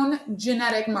known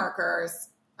genetic markers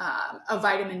of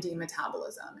vitamin D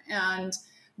metabolism. And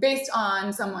based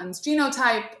on someone's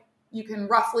genotype, you can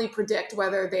roughly predict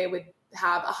whether they would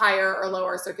have a higher or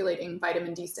lower circulating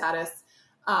vitamin D status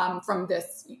from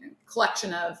this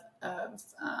collection of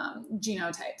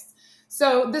genotypes.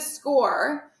 So this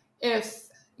score, if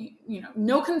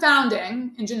no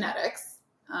confounding in genetics,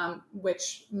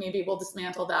 which maybe we'll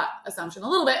dismantle that assumption a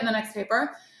little bit in the next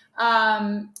paper.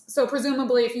 So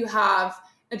presumably if you have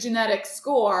a genetic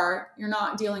score, you're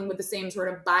not dealing with the same sort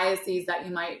of biases that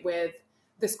you might with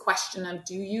this question of,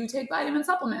 do you take vitamin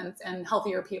supplements? And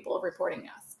healthier people reporting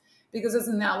yes, because this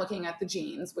is now looking at the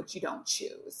genes, which you don't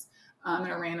choose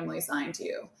and are randomly assigned to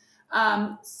you.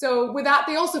 So with that,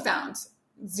 they also found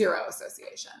zero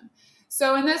association.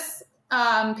 So in this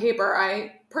paper,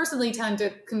 I personally tend to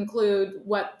conclude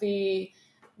what the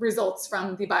results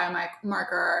from the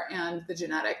biomarker and the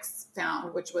genetics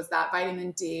found, which was that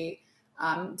vitamin D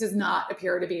does not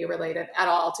appear to be related at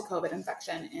all to COVID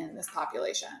infection in this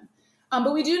population.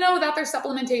 But we do know that there's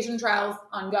supplementation trials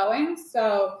ongoing,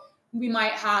 so we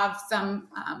might have some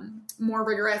more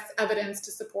rigorous evidence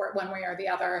to support one way or the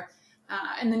other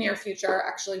in the near future.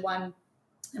 Actually, one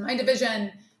in my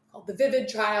division called the VIVID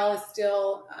trial is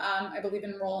still, I believe,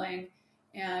 enrolling,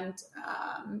 and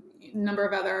a number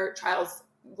of other trials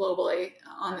globally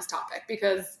on this topic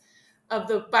because of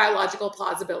the biological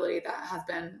plausibility that has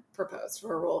been proposed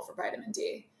for a role for vitamin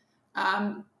D.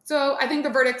 So I think the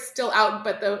verdict's still out,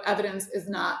 but the evidence is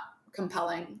not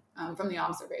compelling from the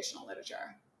observational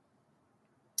literature.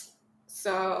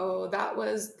 So that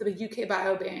was the UK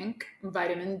Biobank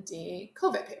vitamin D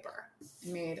COVID paper.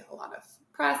 It made a lot of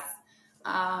press.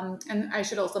 And I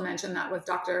should also mention that with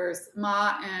Drs.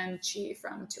 Ma and Chi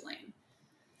from Tulane.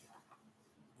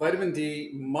 Vitamin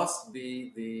D must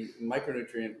be the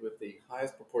micronutrient with the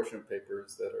highest proportion of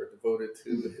papers that are devoted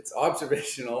to its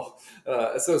observational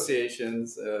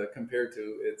associations compared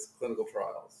to its clinical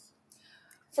trials.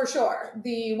 For sure.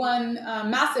 The one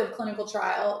massive clinical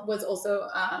trial was also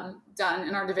done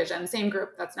in our division, same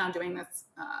group that's now doing this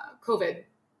COVID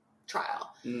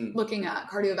trial, looking at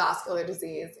cardiovascular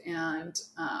disease and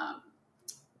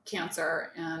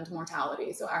cancer and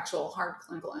mortality, so actual hard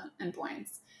clinical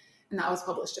endpoints. And that was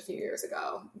published a few years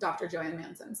ago. Dr. Joanne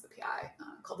Manson's the PI,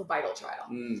 called the VITAL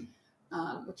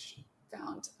trial, which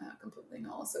found completely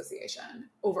null association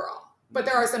overall. But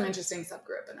there are some interesting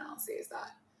subgroup analyses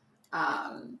that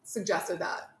suggested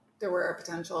that there were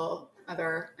potential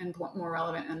other more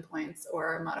relevant endpoints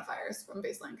or modifiers from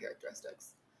baseline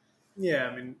characteristics. Yeah,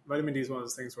 I mean, vitamin D is one of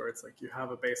those things where it's like you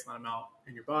have a baseline amount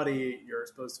in your body, you're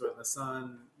exposed to it in the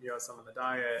sun, you have some in the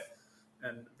diet,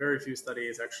 and very few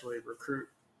studies actually recruit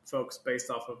folks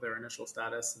based off of their initial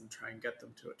status and try and get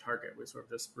them to a target. We sort of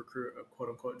just recruit a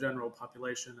quote-unquote general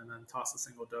population and then toss a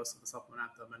single dose of the supplement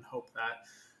at them and hope that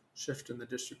shift in the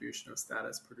distribution of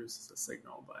status produces a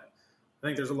signal. But I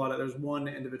think there's one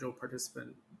individual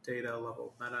participant data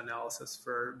level meta-analysis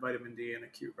for vitamin D and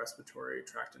acute respiratory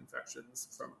tract infections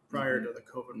from prior to the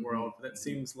COVID world. But it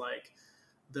seems like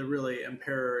the really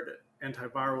impaired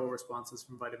antiviral responses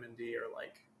from vitamin D are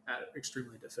like at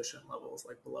extremely deficient levels,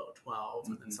 like below 12,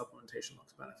 and then supplementation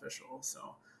looks beneficial.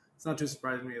 So it's not too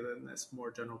surprising to me that in this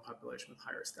more general population with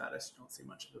higher status, you don't see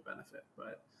much of a benefit.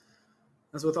 But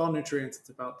as with all nutrients, it's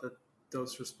about the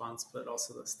dose response, but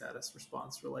also the status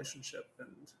response relationship.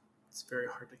 And it's very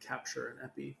hard to capture an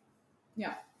epi.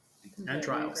 Yeah. And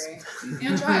trials.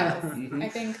 And trials. I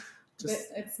think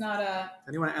it's not a...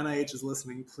 Anyone at NIH is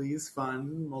listening, please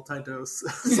fund multi-dose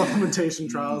supplementation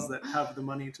trials that have the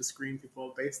money to screen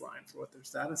people baseline for what their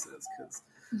status is, because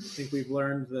I think we've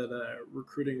learned that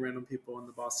recruiting random people in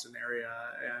the Boston area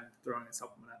and throwing a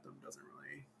supplement at them doesn't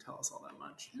really tell us all that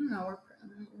much. I don't know, we're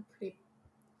pretty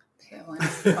pale and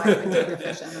vitamin D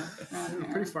deficient around here.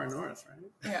 Pretty far north,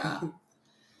 right? Yeah.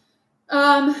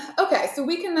 Okay, so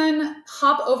we can then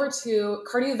hop over to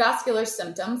cardiovascular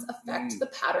symptoms affect the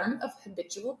pattern of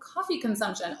habitual coffee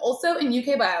consumption, also in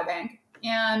UK Biobank.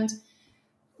 And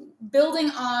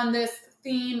building on this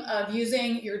theme of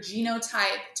using your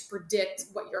genotype to predict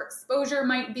what your exposure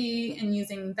might be and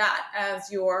using that as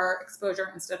your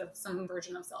exposure instead of some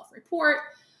version of self-report,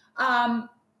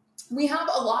 we have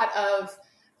a lot of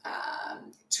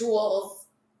tools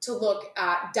to look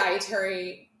at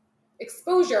dietary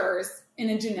exposures in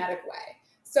a genetic way.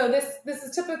 So this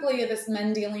is typically this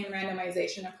Mendelian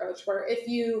randomization approach, where if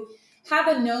you have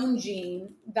a known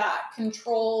gene that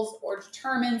controls or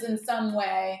determines in some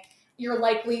way your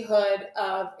likelihood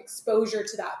of exposure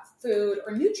to that food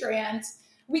or nutrient,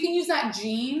 we can use that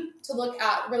gene to look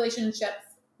at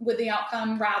relationships with the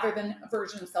outcome rather than a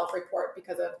version of self-report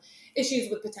because of issues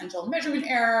with potential measurement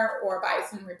error or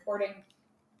bias in reporting.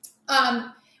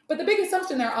 But the big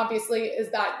assumption there, obviously,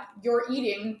 is that you're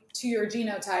eating to your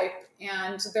genotype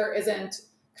and there isn't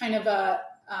kind of a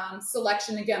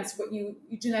selection against what you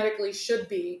genetically should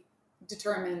be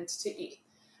determined to eat.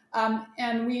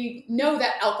 And we know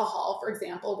that alcohol, for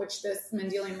example, which this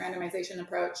Mendelian randomization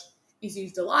approach is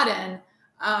used a lot in,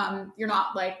 you're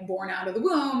not like born out of the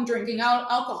womb drinking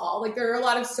alcohol. Like there are a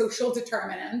lot of social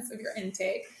determinants of your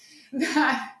intake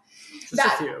that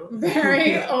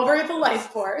vary over the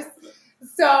life course.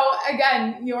 So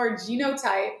again, your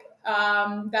genotype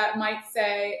that might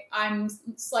say I'm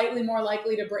slightly more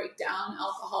likely to break down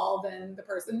alcohol than the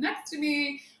person next to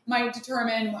me might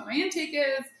determine what my intake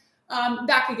is.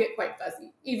 That could get quite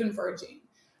fuzzy, even for a gene.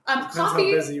 Depends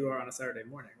Coffee, how busy you are on a Saturday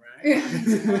morning,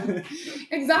 right?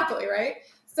 Exactly, right?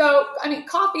 So, I mean,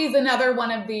 coffee is another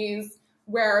one of these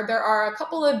where there are a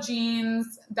couple of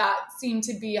genes that seem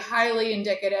to be highly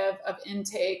indicative of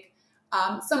intake.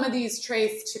 Some of these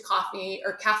trace to coffee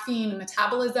or caffeine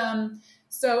metabolism.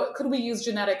 So could we use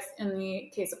genetics in the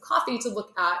case of coffee to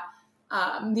look at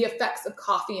the effects of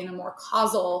coffee in a more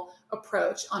causal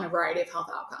approach on a variety of health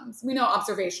outcomes? We know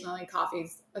observationally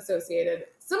coffee's associated,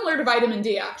 similar to vitamin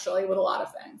D actually, with a lot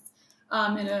of things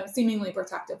in a seemingly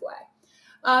protective way.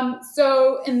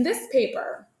 So in this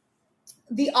paper,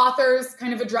 the authors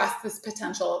kind of address this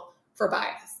potential for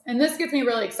bias. And this gets me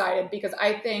really excited because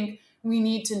I think we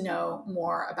need to know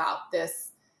more about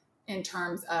this in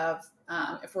terms of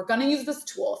if we're going to use this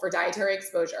tool for dietary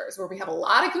exposures where we have a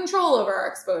lot of control over our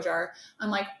exposure,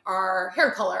 unlike our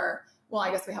hair color. Well, I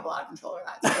guess we have a lot of control over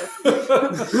that.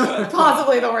 So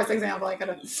possibly the worst example I could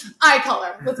have. Eye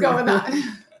color. Let's go with that.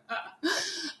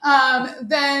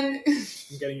 Then I'm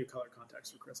getting you color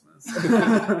contacts for Christmas.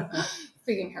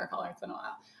 Speaking of hair color, it's been a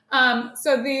while.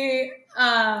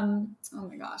 Oh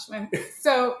my gosh.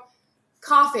 So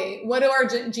coffee, what do our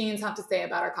genes have to say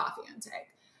about our coffee intake?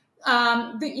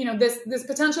 This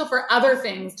potential for other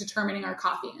things determining our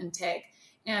coffee intake.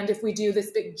 And if we do this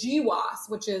big GWAS,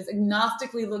 which is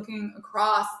agnostically looking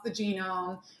across the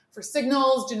genome for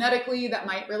signals genetically that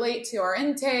might relate to our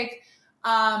intake,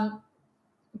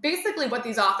 basically what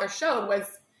these authors showed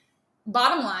was,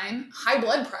 bottom line, high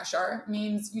blood pressure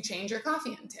means you change your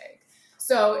coffee intake.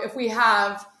 So if we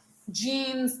have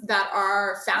genes that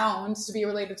are found to be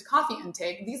related to coffee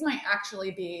intake, these might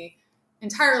actually be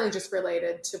entirely just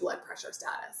related to blood pressure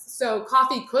status. So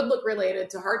coffee could look related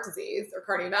to heart disease or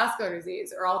cardiovascular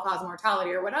disease or all-cause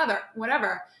mortality or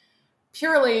whatever,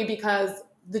 purely because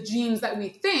the genes that we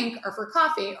think are for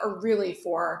coffee are really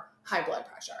for high blood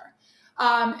pressure.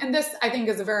 And this, I think,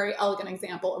 is a very elegant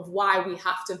example of why we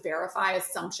have to verify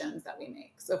assumptions that we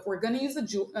make. So if we're going to use a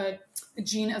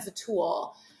gene as a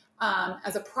tool,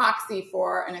 as a proxy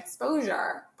for an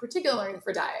exposure, particularly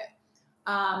for diet,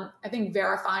 I think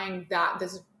verifying that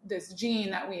this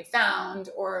gene that we found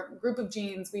or group of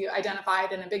genes we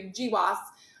identified in a big GWAS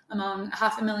among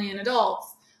 500,000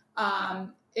 adults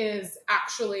is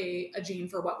actually a gene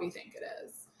for what we think it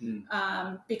is.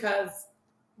 Because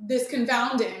this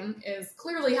confounding is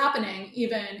clearly happening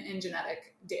even in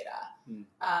genetic data. Yeah,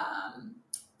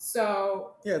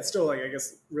 it's still like, I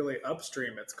guess, really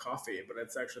upstream, it's coffee, but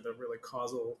it's actually the really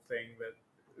causal thing that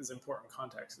is important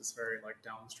context. It's very like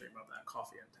downstream of that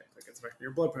coffee intake. Like it's affecting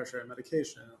your blood pressure and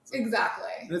medication.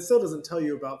 Exactly. And it still doesn't tell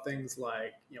you about things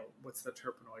like, what's the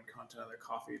terpenoid content of the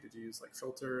coffee? Did you use like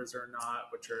filters or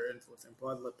not, which are influencing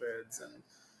blood lipids?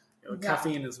 And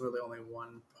caffeine is really only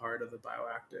one part of the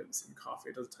bioactives in coffee.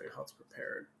 It doesn't tell you how it's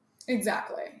prepared.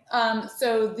 Exactly.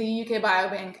 So the UK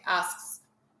Biobank asks,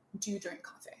 do you drink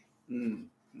coffee?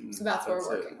 So that's what we're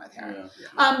working with here.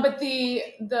 Yeah. But the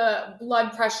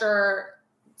blood pressure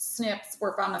SNPs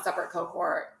were from a separate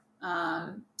cohort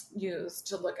used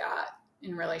to look at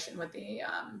in relation with the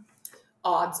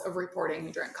odds of reporting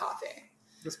you drink coffee.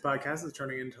 This podcast is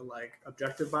turning into like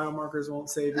objective biomarkers won't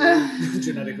save you,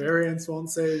 genetic variants won't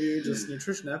save you, just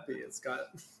nutrition epi. It's got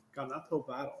an uphill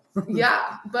battle.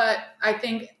 Yeah, but I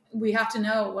think we have to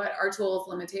know what our tools'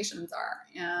 limitations are.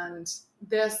 And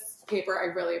this paper I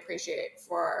really appreciate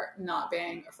for not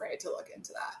being afraid to look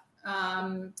into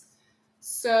that.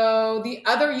 So the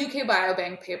other UK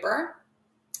Biobank paper,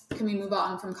 can we move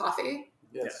on from coffee?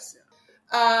 Yes.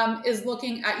 Is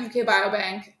looking at UK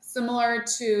Biobank, similar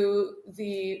to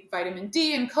the vitamin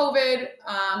D and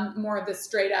COVID, more of the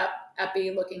straight up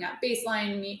epi, looking at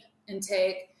baseline meat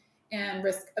intake and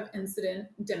risk of incident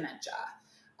dementia.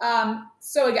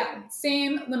 So again,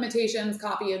 same limitations,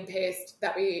 copy and paste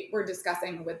that we were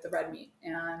discussing with the red meat,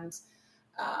 and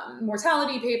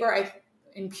mortality paper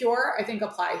in Pure, I think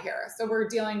apply here. So we're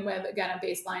dealing with, again, a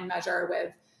baseline measure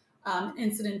with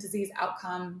incident disease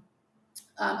outcome.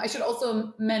 I should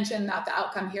also mention that the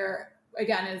outcome here,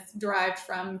 again, is derived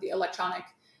from the electronic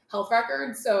health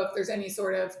record. So if there's any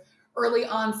sort of early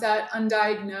onset,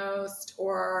 undiagnosed,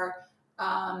 or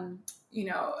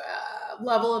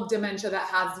level of dementia that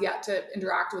has yet to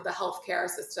interact with the healthcare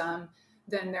system,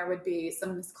 then there would be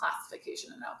some misclassification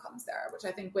in outcomes there, which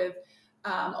I think with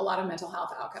a lot of mental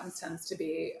health outcomes tends to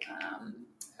be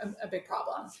a big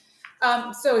problem.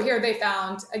 So here they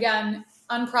found, again,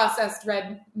 unprocessed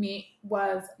red meat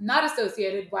was not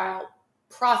associated, while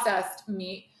processed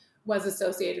meat was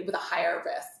associated with a higher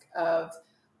risk of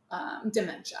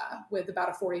dementia, with about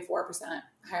a 44%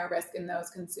 higher risk in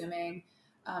those consuming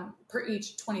per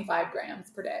each 25 grams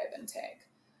per day of intake.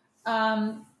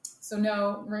 So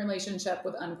no relationship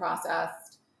with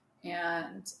unprocessed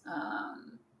and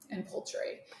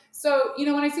poultry. So,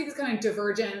 when I see these kind of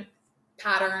divergent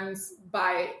patterns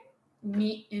by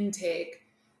meat intake,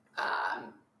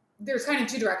 there's kind of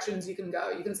two directions you can go.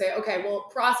 You can say, okay, well,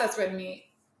 processed red meat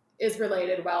is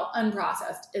related while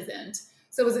unprocessed isn't.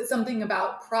 So is it something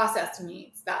about processed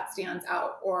meats that stands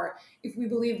out? Or if we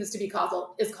believe this to be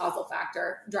causal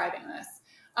factor driving this?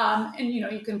 And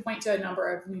you can point to a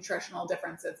number of nutritional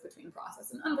differences between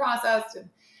processed and unprocessed. And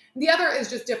the other is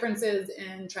just differences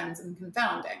in trends and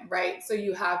confounding, right? So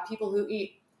you have people who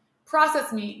eat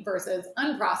processed meat versus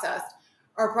unprocessed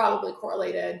are probably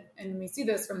correlated, and we see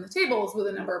this from the tables, with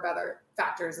a number of other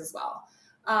factors as well.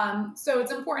 So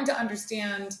it's important to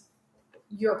understand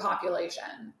your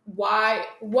population. What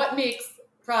makes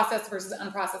processed versus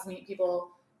unprocessed meat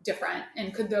people different,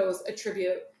 and could those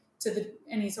attribute to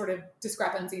any sort of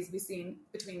discrepancies we've seen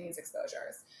between these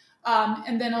exposures?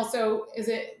 And then also, is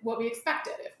it what we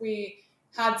expected? If we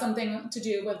had something to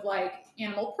do with like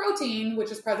animal protein,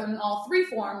 which is present in all three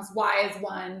forms, why is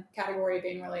one category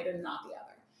being related and not the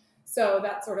other? So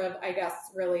that sort of, I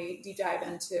guess, really deep dive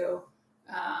into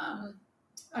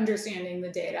understanding the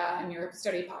data and your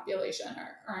study population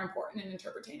are important in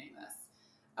interpreting this.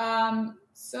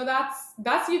 So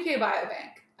that's UK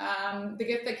Biobank, the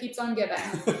gift that keeps on giving.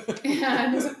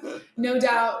 And no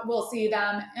doubt we'll see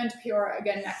them and Pure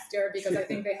again next year, because I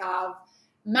think they have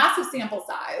massive sample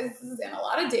sizes and a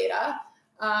lot of data.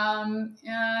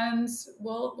 And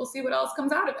we'll see what else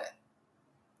comes out of it.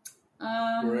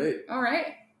 Great. All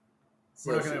right.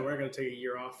 We're not gonna take a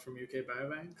year off from UK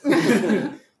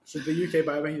Biobank. Should the UK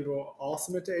Biobank all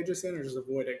submit to AJSN, or just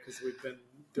avoid it because we've been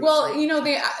doing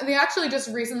they actually just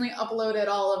recently uploaded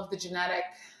all of the genetic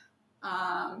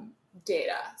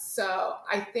data. So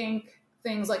I think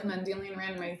things like Mendelian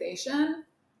randomization,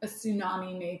 a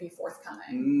tsunami may be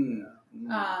forthcoming.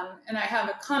 And I have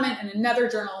a comment in another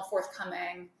journal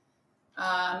forthcoming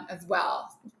as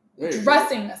well.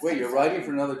 Addressing this. Wait, you're writing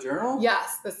for another journal?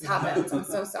 Yes, this happens. I'm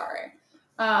so sorry.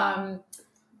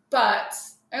 But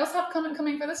I also have comment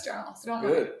coming for this journal, so don't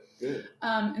worry. Good.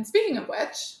 And speaking of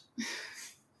which,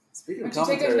 speaking of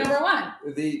take it to number one.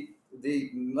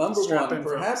 The number one,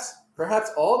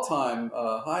 perhaps all-time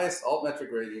highest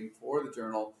altmetric rating for the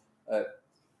journal at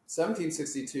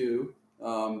 1762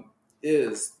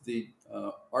 is the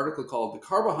article called "The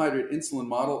Carbohydrate Insulin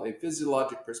Model: A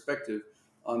Physiologic Perspective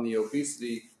on the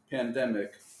Obesity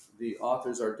Pandemic." The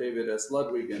authors are David S.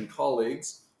 Ludwig and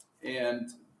colleagues, and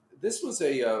this was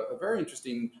a very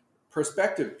interesting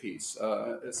perspective piece,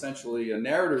 essentially a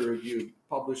narrative review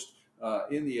published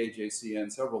in the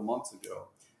AJCN several months ago.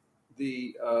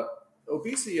 The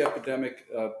obesity epidemic,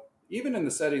 even in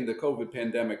the setting of the COVID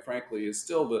pandemic, frankly, is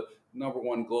still the number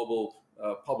one global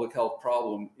public health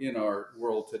problem in our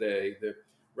world today. The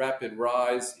rapid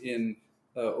rise in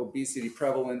obesity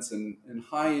prevalence in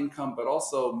high income, but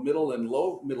also middle and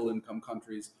low middle income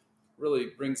countries really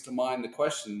brings to mind the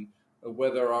question of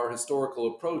whether our historical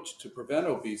approach to prevent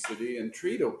obesity and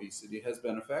treat obesity has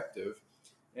been effective.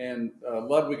 And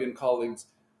Ludwig and colleagues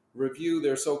review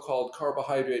their so-called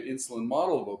carbohydrate insulin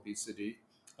model of obesity,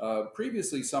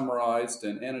 previously summarized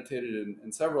and annotated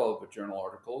in several of the journal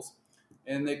articles.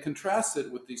 And they contrast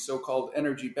it with the so-called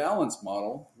energy balance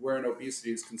model, wherein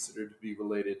obesity is considered to be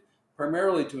related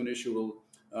primarily to an issue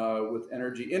with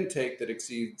energy intake that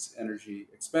exceeds energy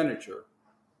expenditure.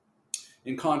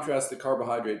 In contrast, the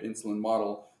carbohydrate insulin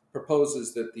model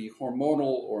proposes that the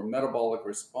hormonal or metabolic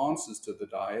responses to the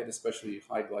diet, especially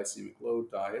high glycemic load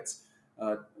diets,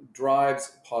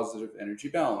 drives positive energy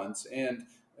balance. And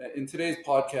in today's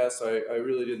podcast, I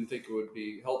really didn't think it would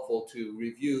be helpful to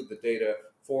review the data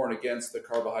for and against the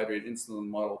carbohydrate insulin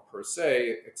model per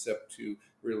se, except to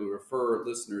really refer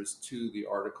listeners to the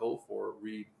article for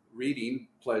reading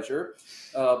pleasure,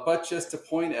 but just to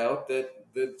point out that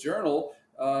the journal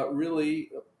really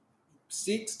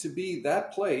seeks to be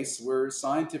that place where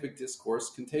scientific discourse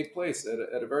can take place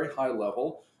at a very high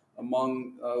level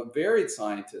among varied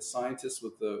scientists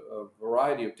with a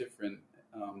variety of different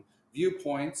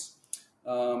viewpoints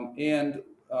and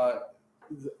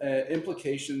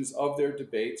implications of their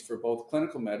debates for both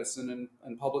clinical medicine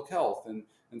and public health.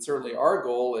 And certainly our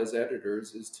goal as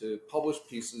editors is to publish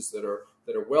pieces that are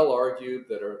well argued,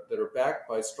 that are backed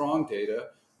by strong data,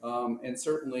 and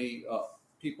certainly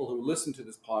people who listen to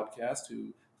this podcast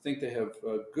who think they have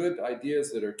good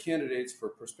ideas that are candidates for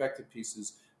prospective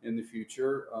pieces in the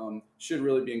future should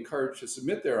really be encouraged to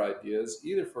submit their ideas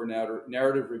either for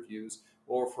narrative reviews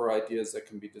or for ideas that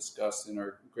can be discussed in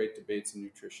our Great Debates in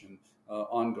Nutrition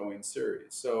ongoing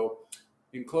series. So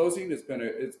in closing, it's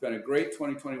been a great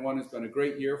 2021. It's been a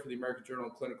great year for the American Journal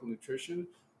of Clinical Nutrition.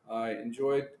 I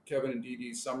enjoyed Kevin and Dee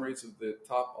Dee's summaries of the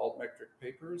top altmetric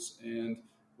papers and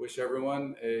wish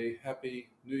everyone a happy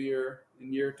new year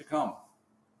and year to come.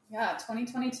 Yeah,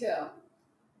 2022.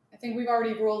 I think we've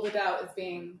already ruled it out as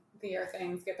being the year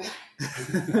things get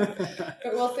better.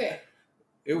 But we'll see.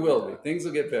 It will be. Things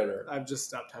will get better. I've just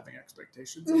stopped having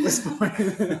expectations at this point.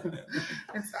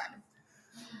 It's fine.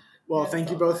 Well, thank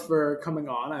you both for coming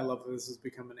on. I love that this has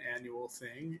become an annual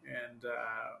thing. And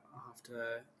I'll have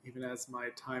to, even as my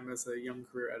time as a young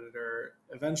career editor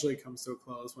eventually comes to a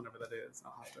close, whenever that is,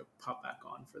 I'll have to pop back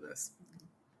on for this.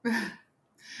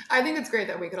 I think it's great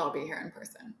that we could all be here in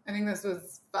person. I think this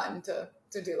was fun to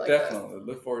do like Definitely. this.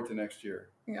 Look forward to next year.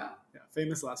 Yeah.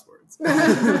 Famous last words.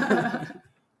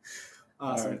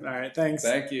 Awesome. All right. All right. Thanks.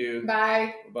 Thank you.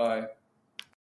 Bye. Bye.